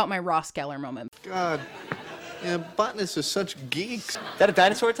 Sorry about my Ross Geller moment. God, yeah, botanists are such geeks. That a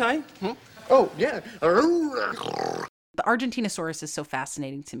dinosaur tie? Oh, yeah. The Argentinosaurus is so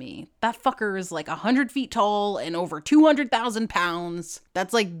fascinating to me. That fucker is like 100 feet tall and over 200,000 pounds.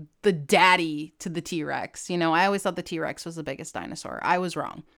 That's like the daddy to the T-Rex. You know, I always thought the T-Rex was the biggest dinosaur. I was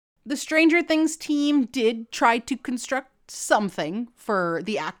wrong. The Stranger Things team did try to construct something for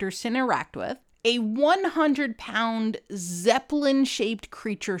the actors to interact with. A 100-pound Zeppelin-shaped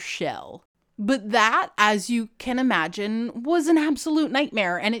creature shell. But that, as you can imagine, was an absolute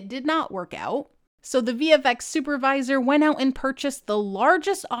nightmare, and it did not work out. So the VFX supervisor went out and purchased the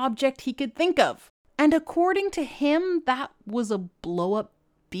largest object he could think of. And according to him, that was a blow-up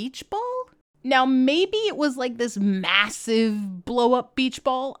beach ball? Now, maybe it was like this massive blow-up beach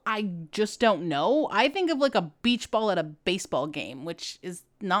ball. I just don't know. I think of like a beach ball at a baseball game, which is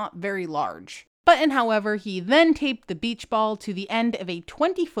not very large. However, he then taped the beach ball to the end of a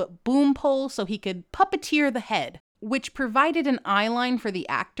 20-foot boom pole so he could puppeteer the head, which provided an eye line for the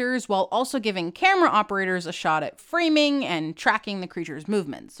actors while also giving camera operators a shot at framing and tracking the creature's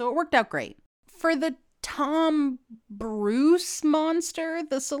movements. So it worked out great. For the Tom Bruce monster,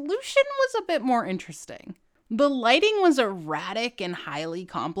 the solution was a bit more interesting. The lighting was erratic and highly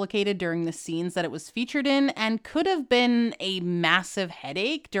complicated during the scenes that it was featured in and could have been a massive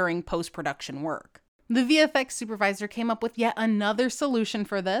headache during post-production work. The VFX supervisor came up with yet another solution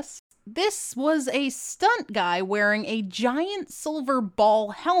for this. This was a stunt guy wearing a giant silver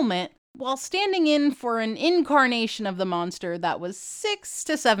ball helmet while standing in for an incarnation of the monster that was 6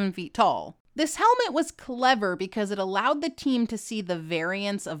 to 7 feet tall. This helmet was clever because it allowed the team to see the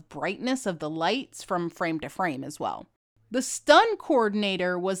variance of brightness of the lights from frame to frame as well. The stunt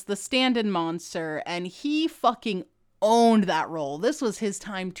coordinator was the stand-in monster, and he fucking owned that role. This was his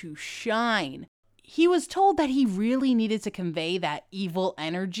time to shine. He was told that he really needed to convey that evil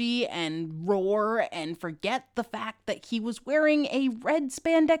energy and roar and forget the fact that he was wearing a red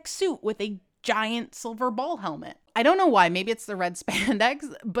spandex suit with a giant silver ball helmet. I don't know why, maybe it's the red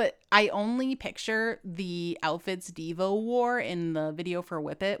spandex, but I only picture the outfits Devo wore in the video for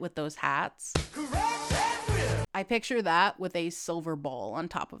Whip It with those hats. I picture that with a silver ball on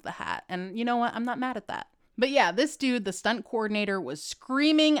top of the hat. And you know what? I'm not mad at that. But yeah, this dude, the stunt coordinator, was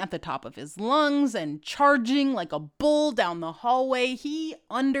screaming at the top of his lungs and charging like a bull down the hallway. He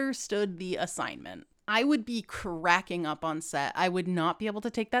understood the assignment. I would be cracking up on set. I would not be able to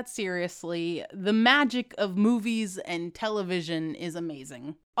take that seriously. The magic of movies and television is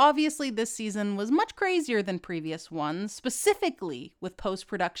amazing. Obviously, this season was much crazier than previous ones, specifically with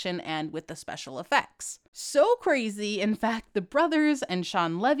post-production and with the special effects. So crazy, in fact, the brothers and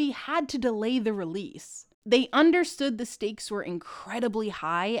Shawn Levy had to delay the release. They understood the stakes were incredibly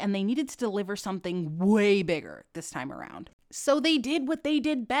high and they needed to deliver something way bigger this time around. So they did what they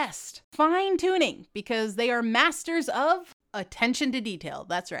did best, fine-tuning, because they are masters of attention to detail,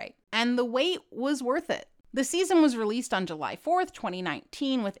 that's right. And the wait was worth it. The season was released on July 4th,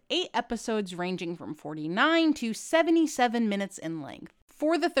 2019, with 8 episodes ranging from 49 to 77 minutes in length.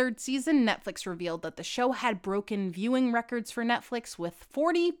 For the third season, Netflix revealed that the show had broken viewing records for Netflix, with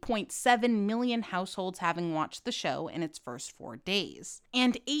 40.7 million households having watched the show in its first 4 days.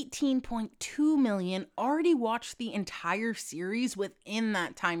 And 18.2 million already watched the entire series within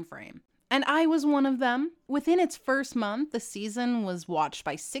that time frame. And I was one of them. Within its first month, the season was watched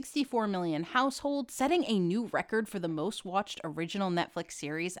by 64 million households, setting a new record for the most watched original Netflix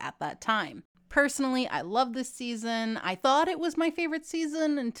series at that time. Personally, I love this season. I thought it was my favorite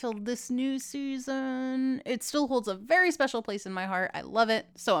season until this new season. It still holds a very special place in my heart. I love it.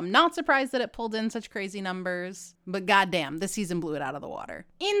 So I'm not surprised that it pulled in such crazy numbers. But goddamn, this season blew it out of the water.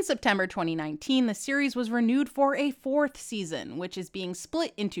 In September 2019, the series was renewed for a 4th season, which is being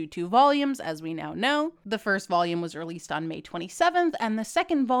split into 2 volumes, as we now know. The first volume was released on May 27th, and the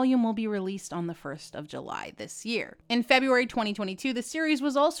second volume will be released on the 1st of July this year. In February 2022, the series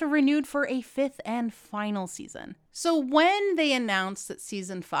was also renewed for a 5th and final season. So when they announced that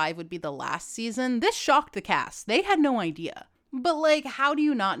season 5 would be the last season, this shocked the cast. They had no idea. But like, how do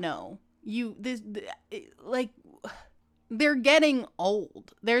you not know? They're getting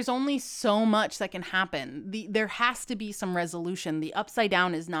old. There's only so much that can happen. There has to be some resolution. The Upside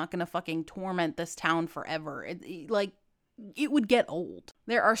Down is not gonna fucking torment this town forever. It would get old.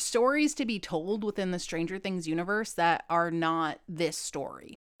 There are stories to be told within the Stranger Things universe that are not this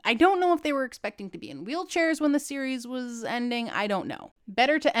story. I don't know if they were expecting to be in wheelchairs when the series was ending. I don't know.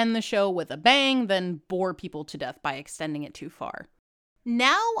 Better to end the show with a bang than bore people to death by extending it too far.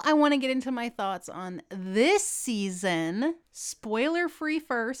 Now I want to get into my thoughts on this season. Spoiler-free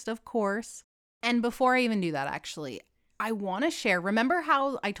first, of course. And before I even do that, actually, I want to share. Remember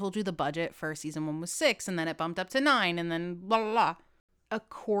how I told you the budget for season 1 was 6 and then it bumped up to 9 and then blah, blah, blah.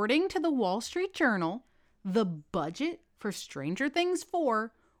 According to the Wall Street Journal, the budget for Stranger Things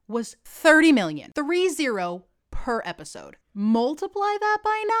 4 was $30 million, 30 per episode. Multiply that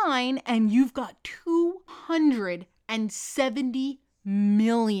by 9 and you've got $270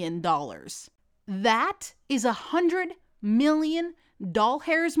 million. That is $100 million doll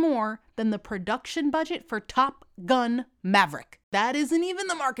hairs more than the production budget for Top Gun Maverick. That isn't even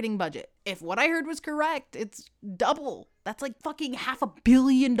the marketing budget. If what I heard was correct, it's double. That's like fucking $500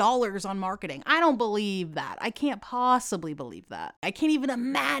 million on marketing. I don't believe that. I can't possibly believe that. I can't even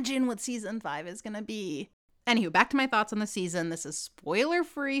imagine what season 5 is gonna be. Anywho, back to my thoughts on the season. This is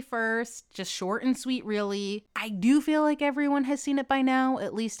spoiler-free first, just short and sweet, really. I do feel like everyone has seen it by now,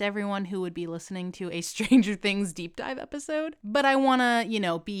 at least everyone who would be listening to a Stranger Things deep dive episode. But I wanna,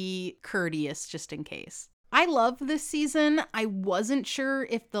 be courteous just in case. I love this season. I wasn't sure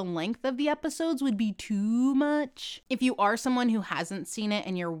if the length of the episodes would be too much. If you are someone who hasn't seen it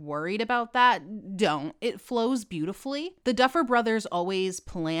and you're worried about that, don't. It flows beautifully. The Duffer Brothers always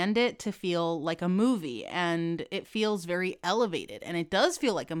planned it to feel like a movie, and it feels very elevated, and it does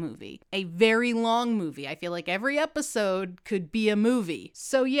feel like a movie. A very long movie. I feel like every episode could be a movie.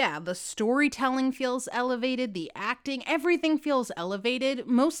 So yeah, the storytelling feels elevated, the acting, everything feels elevated,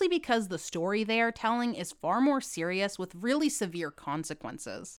 mostly because the story they are telling is far more serious with really severe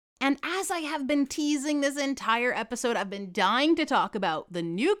consequences. And as I have been teasing this entire episode, I've been dying to talk about the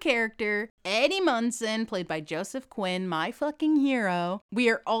new character, Eddie Munson, played by Joseph Quinn, my fucking hero. We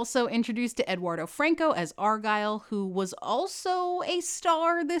are also introduced to Eduardo Franco as Argyle, who was also a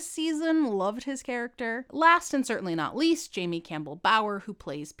star this season. Loved his character. Last and certainly not least, Jamie Campbell Bower, who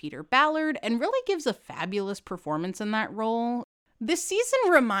plays Peter Ballard and really gives a fabulous performance in that role. This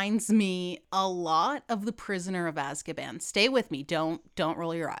season reminds me a lot of The Prisoner of Azkaban. Stay with me, don't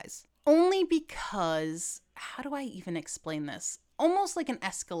roll your eyes. Only because, how do I even explain this? almost like an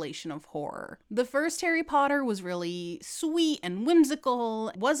escalation of horror. The first Harry Potter was really sweet and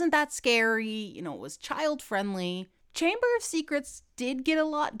whimsical, wasn't that scary, it was child-friendly. Chamber of Secrets did get a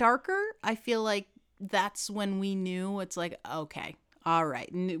lot darker. I feel like that's when we knew it's like, okay, all right,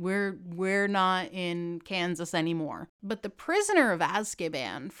 we're not in Kansas anymore. But The Prisoner of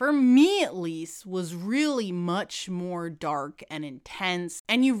Azkaban, for me at least, was really much more dark and intense,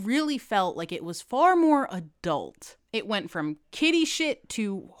 and you really felt like it was far more adult. It went from kiddie shit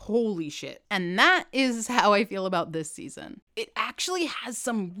to holy shit. And that is how I feel about this season. It actually has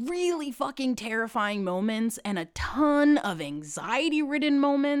some really fucking terrifying moments and a ton of anxiety-ridden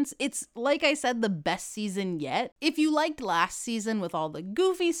moments. It's, like I said, the best season yet. If you liked last season with all the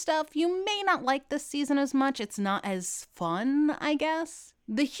goofy stuff, you may not like this season as much. It's not as fun, I guess.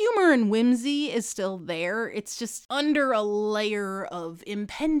 The humor and whimsy is still there. It's just under a layer of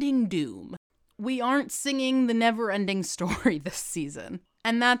impending doom. We aren't singing the never-ending story this season.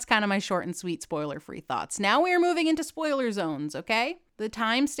 And that's kind of my short and sweet spoiler-free thoughts. Now we are moving into spoiler zones, okay? The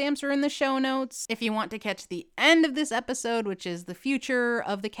timestamps are in the show notes if you want to catch the end of this episode, which is the future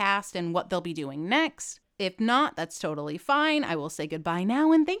of the cast and what they'll be doing next. If not, that's totally fine. I will say goodbye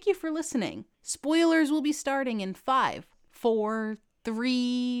now and thank you for listening. Spoilers will be starting in 5, 4,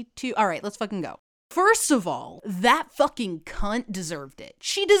 3, 2... All right, let's fucking go. First of all, that fucking cunt deserved it.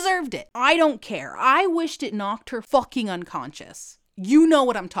 She deserved it. I don't care. I wished it knocked her fucking unconscious. You know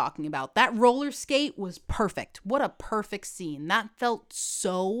what I'm talking about. That roller skate was perfect. What a perfect scene. That felt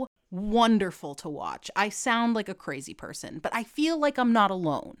so wonderful to watch. I sound like a crazy person, but I feel like I'm not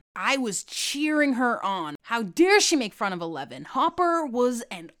alone. I was cheering her on. How dare she make fun of Eleven? Hopper was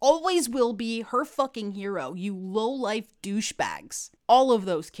and always will be her fucking hero, you low-life douchebags. All of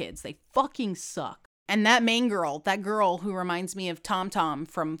those kids, they fucking suck. And that main girl, that girl who reminds me of Tom Tom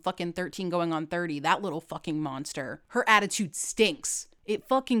from fucking 13 Going on 30, that little fucking monster. Her attitude stinks. It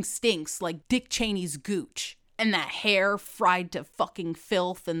fucking stinks like Dick Cheney's gooch. And that hair fried to fucking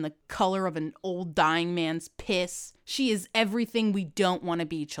filth and the color of an old dying man's piss. She is everything we don't want to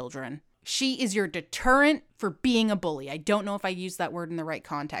be, children. She is your deterrent for being a bully. I don't know if I used that word in the right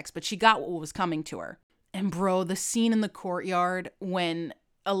context, but she got what was coming to her. And bro, the scene in the courtyard when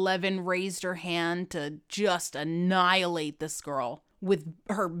 11 raised her hand to just annihilate this girl with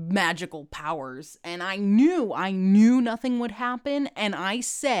her magical powers. And I knew nothing would happen. And I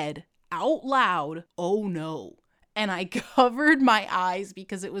said out loud, oh no. And I covered my eyes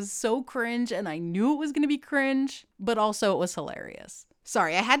because it was so cringe and I knew it was going to be cringe, but also it was hilarious.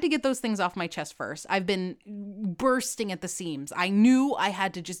 Sorry, I had to get those things off my chest first. I've been bursting at the seams. I knew I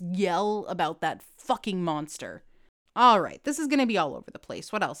had to just yell about that fucking monster. All right, this is going to be all over the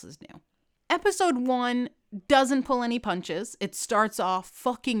place. What else is new? Episode 1 doesn't pull any punches. It starts off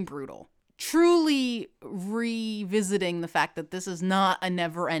fucking brutal. Truly revisiting the fact that this is not a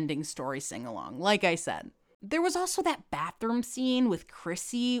never-ending story sing-along, like I said. There was also that bathroom scene with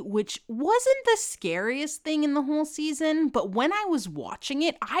Chrissy, which wasn't the scariest thing in the whole season, but when I was watching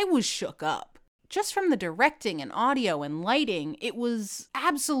it, I was shook up. Just from the directing and audio and lighting, it was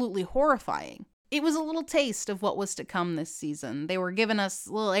absolutely horrifying. It was a little taste of what was to come this season. They were giving us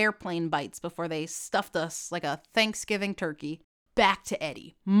little airplane bites before they stuffed us like a Thanksgiving turkey. Back to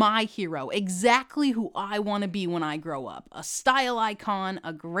Eddie, my hero, exactly who I want to be when I grow up. A style icon,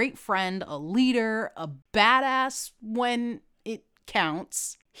 a great friend, a leader, a badass when it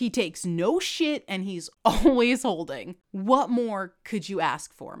counts. He takes no shit and he's always holding. What more could you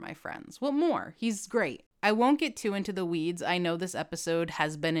ask for, my friends? What more? He's great. I won't get too into the weeds. I know this episode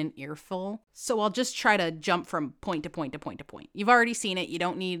has been an earful, so I'll just try to jump from point to point to point to point. You've already seen it. You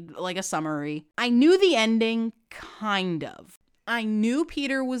don't need like a summary. I knew the ending, kind of. I knew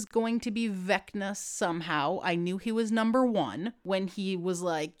Peter was going to be Vecna somehow. I knew he was number 1 when he was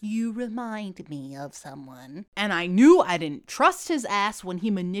like, you remind me of someone. And I knew I didn't trust his ass when he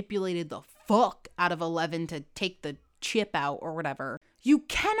manipulated the fuck out of 11 to take the chip out or whatever. You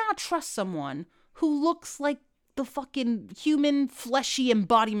cannot trust someone who looks like the fucking human fleshy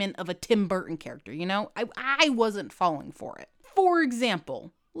embodiment of a Tim Burton character, you know? I wasn't falling for it. For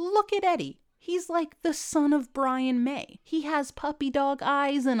example, look at Eddie. He's like the son of Brian May. He has puppy dog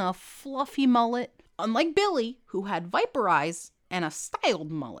eyes and a fluffy mullet. Unlike Billy, who had viper eyes and a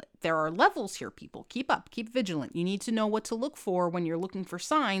styled mullet. There are levels here, people. Keep up. Keep vigilant. You need to know what to look for when you're looking for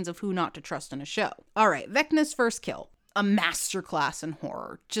signs of who not to trust in a show. All right, Vecna's first kill. A masterclass in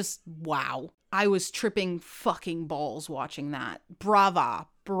horror. Just wow. I was tripping fucking balls watching that. Brava.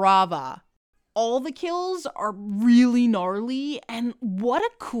 Brava. All the kills are really gnarly, and what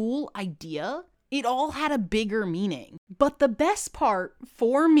a cool idea It all had a bigger meaning. But the best part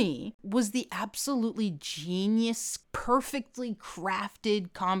for me was the absolutely genius, perfectly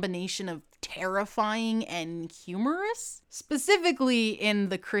crafted combination of terrifying and humorous, specifically in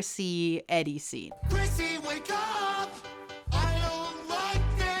the Chrissy Eddie scene. Chrissy, wake up! I don't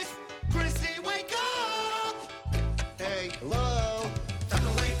like this! Chrissy, wake up! Hey, hello? Time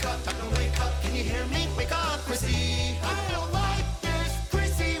to wake up, time to wake up. Can you hear me? Wake up, Chrissy! I don't like this!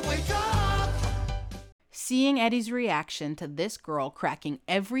 Chrissy, wake up! Seeing Eddie's reaction to this girl cracking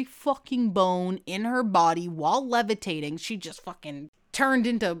every fucking bone in her body while levitating, she just fucking turned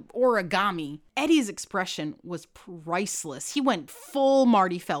into origami. Eddie's expression was priceless. He went full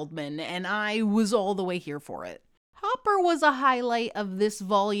Marty Feldman, and I was all the way here for it. Hopper was a highlight of this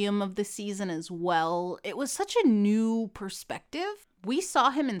volume of the season as well. It was such a new perspective. We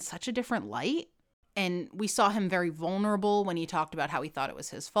saw him in such a different light, and we saw him very vulnerable when he talked about how he thought it was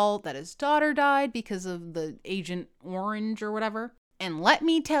his fault that his daughter died because of the Agent Orange or whatever. And let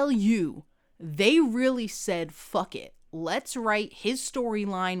me tell you, they really said, fuck it. Let's write his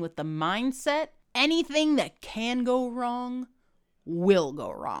storyline with the mindset anything that can go wrong will go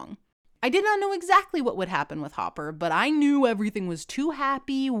wrong. I did not know exactly what would happen with Hopper, but I knew everything was too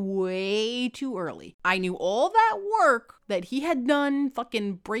happy way too early. I knew all that work that he had done,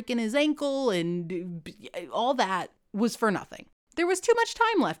 fucking breaking his ankle and all that, was for nothing. There was too much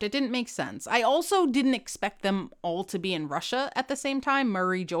time left. It didn't make sense. I also didn't expect them all to be in Russia at the same time,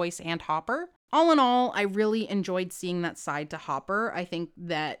 Murray, Joyce, and Hopper. All in all, I really enjoyed seeing that side to Hopper. I think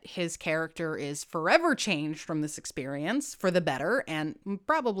that his character is forever changed from this experience for the better, and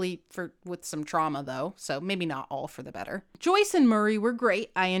probably with some trauma though, so maybe not all for the better. Joyce and Murray were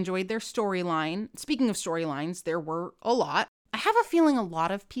great. I enjoyed their storyline. Speaking of storylines, there were a lot. I have a feeling a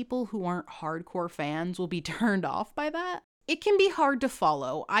lot of people who aren't hardcore fans will be turned off by that. It can be hard to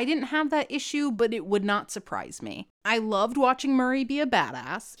follow. I didn't have that issue, but it would not surprise me. I loved watching Murray be a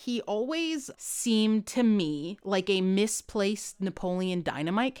badass. He always seemed to me like a misplaced Napoleon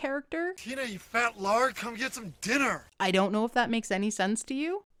Dynamite character. Tina, you fat lard, come get some dinner. I don't know if that makes any sense to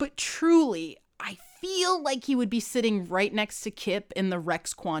you, but truly, I feel like he would be sitting right next to Kip in the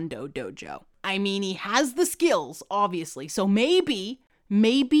Rex Kwon Do dojo. I mean, he has the skills, obviously, so maybe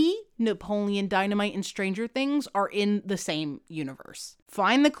Napoleon Dynamite and Stranger Things are in the same universe.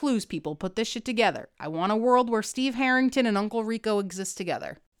 Find the clues, people. Put this shit together. I want a world where Steve Harrington and Uncle Rico exist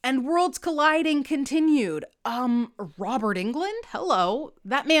together. And Worlds Colliding continued. Robert Englund? Hello.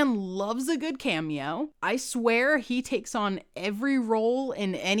 That man loves a good cameo. I swear he takes on every role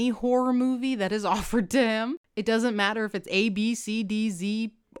in any horror movie that is offered to him. It doesn't matter if it's A, B, C, D,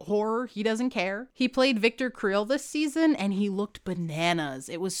 Z, horror, he doesn't care. He played Victor Creel this season and he looked bananas.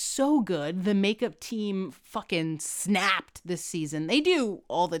 It was so good. The makeup team fucking snapped this season. They do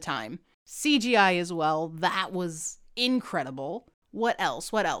all the time. CGI as well. That was incredible. What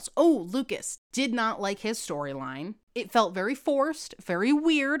else? Oh, Lucas did not like his storyline. It felt very forced, very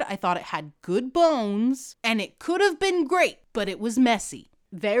weird. I thought it had good bones and it could have been great, but it was messy.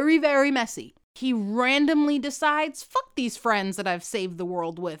 Very, very messy. He randomly decides, fuck these friends that I've saved the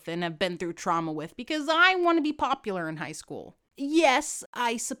world with and have been through trauma with because I want to be popular in high school. Yes,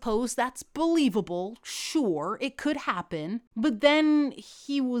 I suppose that's believable. Sure, it could happen. But then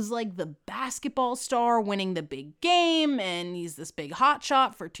he was like the basketball star winning the big game and he's this big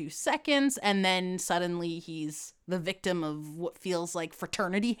hotshot for 2 seconds and then suddenly he's the victim of what feels like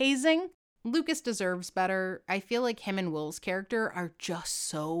fraternity hazing. Lucas deserves better. I feel like him and Will's character are just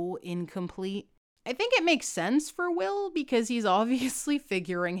so incomplete. I think it makes sense for Will because he's obviously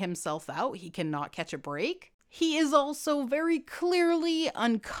figuring himself out. He cannot catch a break. He is also very clearly,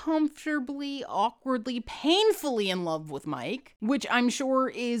 uncomfortably, awkwardly, painfully in love with Mike, which I'm sure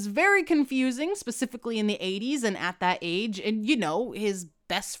is very confusing, specifically in the 80s and at that age. And, you know, his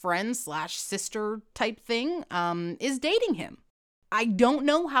best friend / sister type thing is dating him. I don't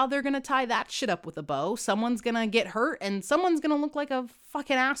know how they're going to tie that shit up with a bow. Someone's going to get hurt and someone's going to look like a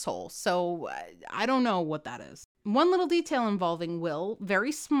fucking asshole. So I don't know what that is. One little detail involving Will,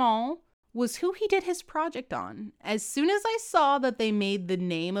 very small, was who he did his project on. As soon as I saw that they made the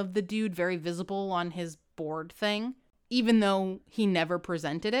name of the dude very visible on his board thing, even though he never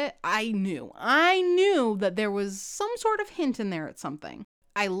presented it, I knew that there was some sort of hint in there at something.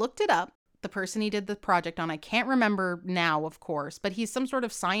 I looked it up. The person he did the project on, I can't remember now, of course, but he's some sort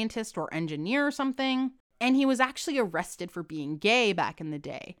of scientist or engineer or something. And he was actually arrested for being gay back in the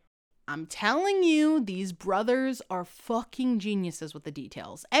day. I'm telling you, these brothers are fucking geniuses with the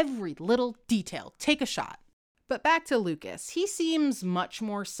details. Every little detail. Take a shot. But back to Lucas. He seems much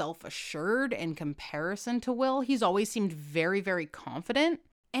more self-assured in comparison to Will. He's always seemed very, very confident.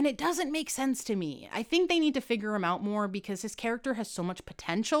 And it doesn't make sense to me. I think they need to figure him out more because his character has so much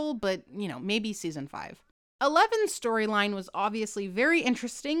potential, but, maybe season 5. 11's storyline was obviously very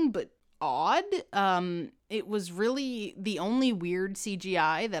interesting, but odd. It was really the only weird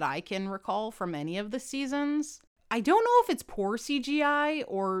CGI that I can recall from any of the seasons. I don't know if it's poor CGI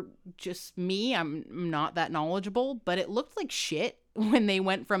or just me. I'm not that knowledgeable, but it looked like shit when they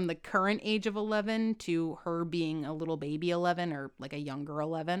went from the current age of 11 to her being a little baby 11 or like a younger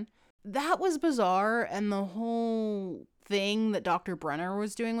 11. That was bizarre, and the whole thing that Dr. Brenner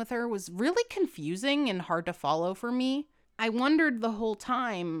was doing with her was really confusing and hard to follow for me. I wondered the whole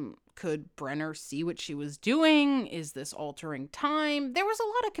time, could Brenner see what she was doing? Is this altering time? There was a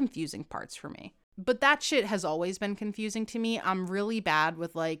lot of confusing parts for me. But that shit has always been confusing to me. I'm really bad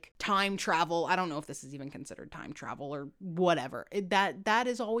with like time travel. I don't know if this is even considered time travel or whatever. That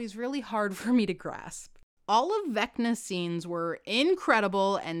is always really hard for me to grasp. All of Vecna's scenes were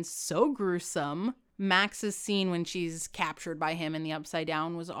incredible and so gruesome. Max's scene when she's captured by him in the Upside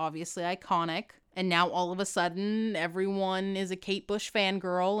Down was obviously iconic. And now all of a sudden, everyone is a Kate Bush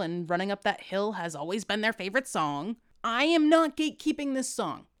fangirl, and Running Up That Hill has always been their favorite song. I am not gatekeeping this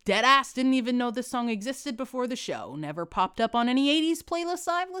song. Deadass didn't even know this song existed before the show. Never popped up on any 80s playlists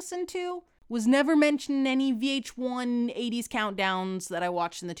I've listened to. Was never mentioned in any VH1 80s countdowns that I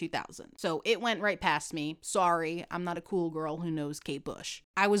watched in the 2000s. So it went right past me. Sorry, I'm not a cool girl who knows Kate Bush.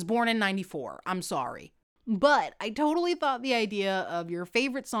 I was born in 94. I'm sorry. But I totally thought the idea of your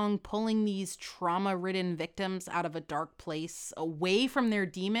favorite song pulling these trauma-ridden victims out of a dark place away from their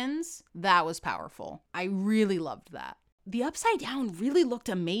demons, that was powerful. I really loved that. The Upside Down really looked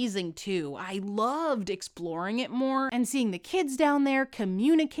amazing too. I loved exploring it more and seeing the kids down there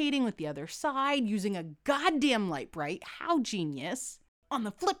communicating with the other side using a goddamn light bright. How genius. On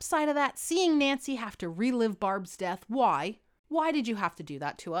the flip side of that, seeing Nancy have to relive Barb's death. Why? Why did you have to do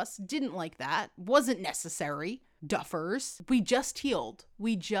that to us? Didn't like that. Wasn't necessary. Duffers. We just healed,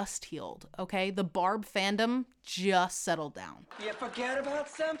 okay? The Barb fandom just settled down. You forget about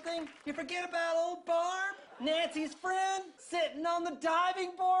something? You forget about old Barb? Nancy's friend? Sitting on the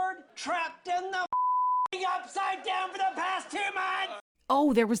diving board? Trapped in the Upside Down for the past 2 months?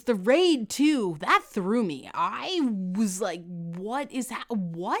 Oh, there was the raid too. That threw me. I was like, what is that?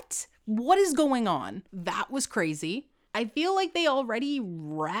 What? What is going on? That was crazy. I feel like they already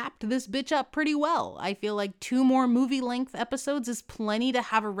wrapped this bitch up pretty well. I feel like 2 more movie-length episodes is plenty to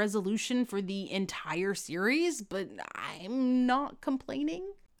have a resolution for the entire series, but I'm not complaining.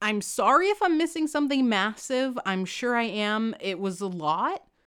 I'm sorry if I'm missing something massive. I'm sure I am. It was a lot.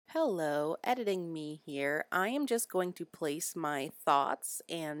 Hello, editing me here. I am just going to place my thoughts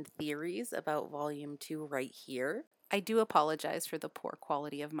and theories about Volume 2 right here. I do apologize for the poor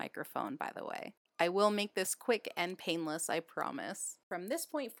quality of microphone, by the way. I will make this quick and painless, I promise. From this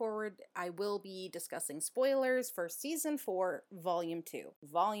point forward, I will be discussing spoilers for Season 4, Volume 2.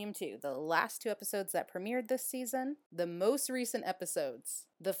 Volume 2, the last 2 episodes that premiered this season, the most recent episodes,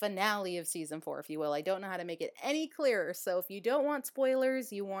 the finale of Season 4, if you will. I don't know how to make it any clearer, so if you don't want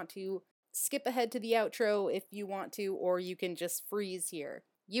spoilers, you want to skip ahead to the outro if you want to, or you can just freeze here.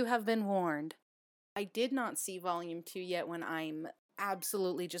 You have been warned. I did not see Volume 2 yet when I'm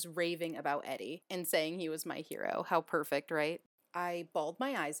absolutely just raving about Eddie and saying he was my hero. How perfect, right? I bawled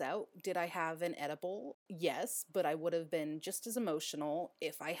my eyes out. Did I have an edible? Yes, but I would have been just as emotional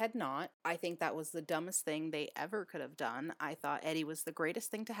if I had not. I think that was the dumbest thing they ever could have done. I thought Eddie was the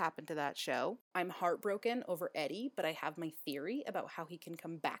greatest thing to happen to that show. I'm heartbroken over Eddie, but I have my theory about how he can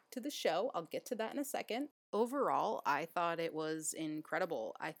come back to the show. I'll get to that in a second. Overall, I thought it was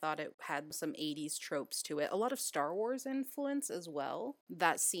incredible. I thought it had some 80s tropes to it. A lot of Star Wars influence as well.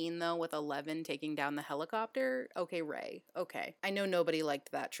 That scene, though, with 11 taking down the helicopter. Okay, Rey. Okay. I know nobody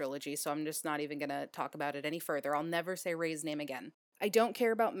liked that trilogy, so I'm just not even gonna talk about it any further. I'll never say Rey's name again. I don't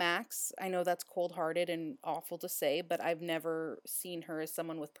care about Max. I know that's cold-hearted and awful to say, but I've never seen her as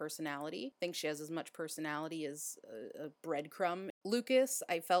someone with personality. I think she has as much personality as a breadcrumb. Lucas,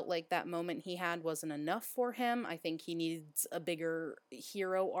 I felt like that moment he had wasn't enough for him. I think he needs a bigger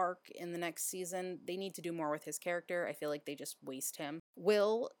hero arc in the next season. They need to do more with his character. I feel like they just waste him.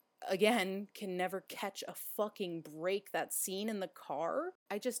 Will, again, can never catch a fucking break. That scene in the car,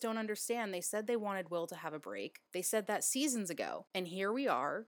 I just don't understand. They said they wanted Will to have a break. They said that seasons ago. And here we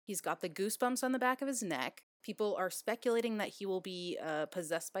are. He's got the goosebumps on the back of his neck. People are speculating that he will be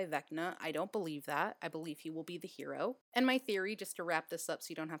possessed by Vecna. I don't believe that. I believe he will be the hero. And my theory, just to wrap this up so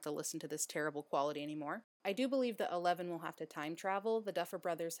you don't have to listen to this terrible quality anymore, I do believe that 11 will have to time travel. The Duffer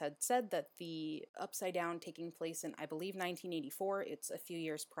Brothers had said that the Upside Down taking place in, I believe, 1984. It's a few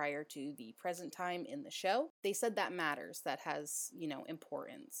years prior to the present time in the show. They said that matters. That has,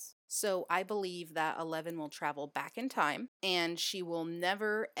 importance. So I believe that 11 will travel back in time, and she will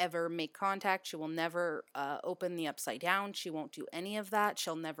never, ever make contact. She will never open the Upside Down. She won't do any of that.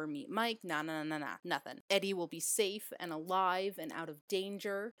 She'll never meet Mike. Nothing. Eddie will be safe and alive and out of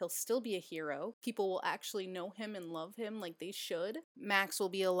danger. He'll still be a hero. People will actually know him and love him like they should. Max will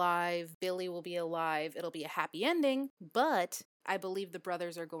be alive. Billy will be alive. It'll be a happy ending, but I believe the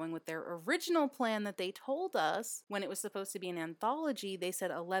brothers are going with their original plan that they told us when it was supposed to be an anthology. They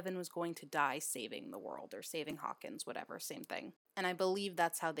said 11 was going to die saving the world or saving Hawkins, whatever, same thing. And I believe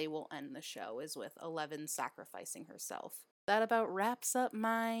that's how they will end the show, is with 11 sacrificing herself. That about wraps up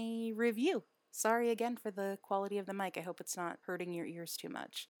my review. Sorry again for the quality of the mic. I hope it's not hurting your ears too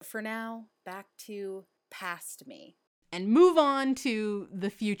much. For now, back to Past Me. And move on to the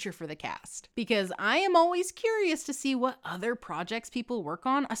future for the cast, because I am always curious to see what other projects people work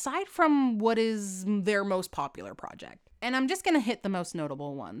on aside from what is their most popular project. And I'm just going to hit the most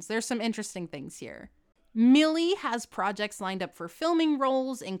notable ones. There's some interesting things here. Millie has projects lined up for filming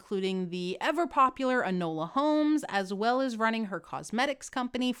roles, including the ever-popular Enola Holmes, as well as running her cosmetics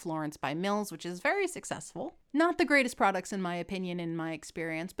company, Florence by Mills, which is very successful. Not the greatest products, in my opinion, in my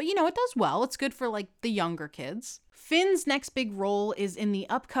experience, but it does well. It's good for, the younger kids. Finn's next big role is in the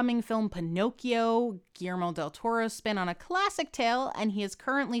upcoming film Pinocchio, Guillermo del Toro's spin on a classic tale, and he is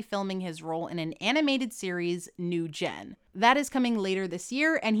currently filming his role in an animated series, New Gen. That is coming later this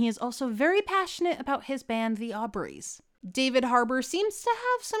year, and he is also very passionate about his band, the Aubreys. David Harbour seems to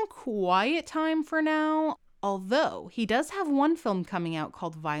have some quiet time for now, although he does have one film coming out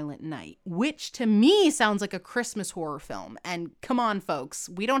called Violent Night, which to me sounds like a Christmas horror film. And come on, folks,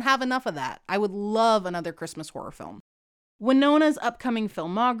 we don't have enough of that. I would love another Christmas horror film. Winona's upcoming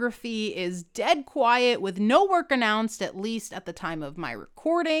filmography is dead quiet with no work announced, at least at the time of my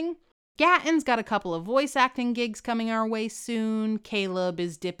recording. Gatton's got a couple of voice acting gigs coming our way soon. Caleb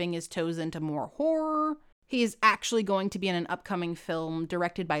is dipping his toes into more horror. He is actually going to be in an upcoming film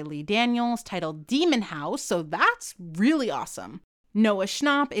directed by Lee Daniels titled Demon House, so that's really awesome. Noah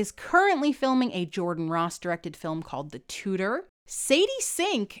Schnapp is currently filming a Jordan Ross directed film called The Tutor. Sadie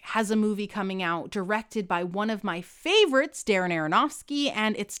Sink has a movie coming out directed by one of my favorites, Darren Aronofsky,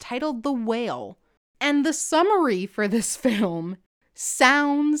 and it's titled The Whale. And the summary for this film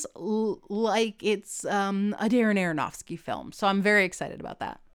sounds like it's a Darren Aronofsky film, so I'm very excited about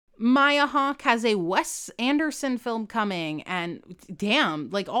that. Maya Hawke has a Wes Anderson film coming, and damn,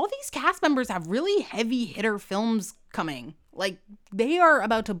 all these cast members have really heavy hitter films coming. They are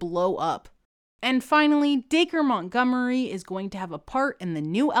about to blow up. And finally, Dacre Montgomery is going to have a part in the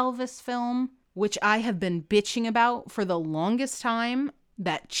new Elvis film, which I have been bitching about for the longest time.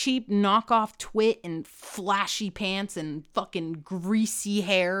 That cheap knockoff twit in flashy pants and fucking greasy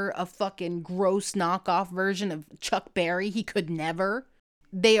hair, a fucking gross knockoff version of Chuck Berry. He could never.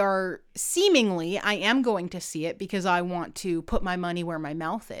 They are seemingly, I am going to see it because I want to put my money where my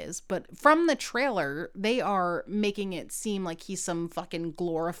mouth is, but from the trailer, they are making it seem like he's some fucking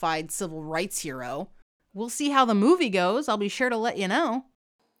glorified civil rights hero. We'll see how the movie goes. I'll be sure to let you know.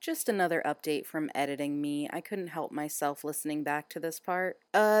 Just another update from editing me. I couldn't help myself listening back to this part.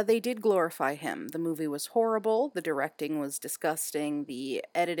 They did glorify him. The movie was horrible. The directing was disgusting. The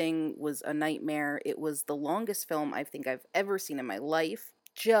editing was a nightmare. It was the longest film I think I've ever seen in my life.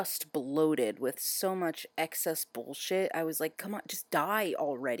 Just bloated with so much excess bullshit. I was like, come on, just die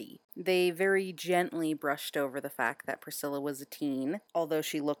already. They very gently brushed over the fact that Priscilla was a teen, although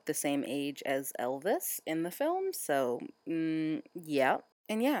she looked the same age as Elvis in the film, so, yeah.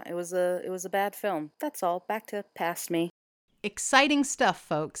 And yeah, it was a bad film. That's all. Back to Past Me. Exciting stuff,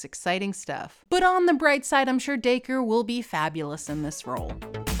 folks. Exciting stuff. But on the bright side, I'm sure Dacre will be fabulous in this role.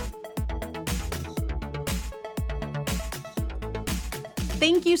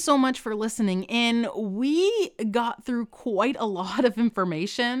 Thank you so much for listening in. We got through quite a lot of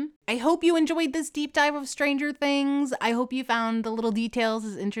information. I hope you enjoyed this deep dive of Stranger Things. I hope you found the little details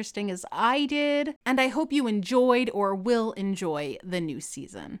as interesting as I did. And I hope you enjoyed or will enjoy the new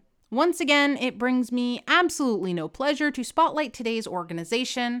season. Once again, it brings me absolutely no pleasure to spotlight today's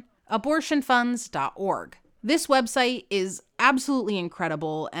organization, abortionfunds.org. This website is absolutely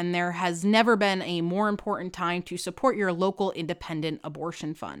incredible, and there has never been a more important time to support your local independent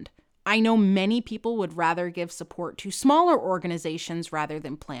abortion fund. I know many people would rather give support to smaller organizations rather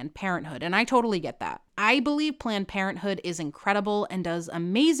than Planned Parenthood, and I totally get that. I believe Planned Parenthood is incredible and does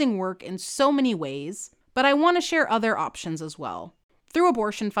amazing work in so many ways, but I want to share other options as well. Through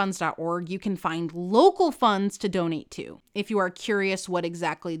abortionfunds.org, you can find local funds to donate to. If you are curious what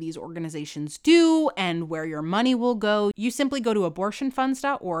exactly these organizations do and where your money will go, you simply go to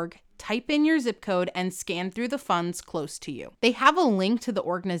abortionfunds.org, type in your zip code, and scan through the funds close to you. They have a link to the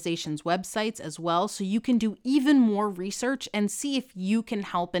organization's websites as well, so you can do even more research and see if you can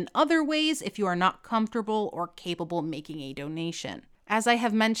help in other ways if you are not comfortable or capable making a donation. As I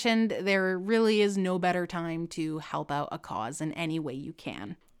have mentioned, there really is no better time to help out a cause in any way you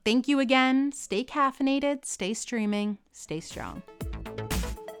can. Thank you again. Stay caffeinated, stay streaming, stay strong.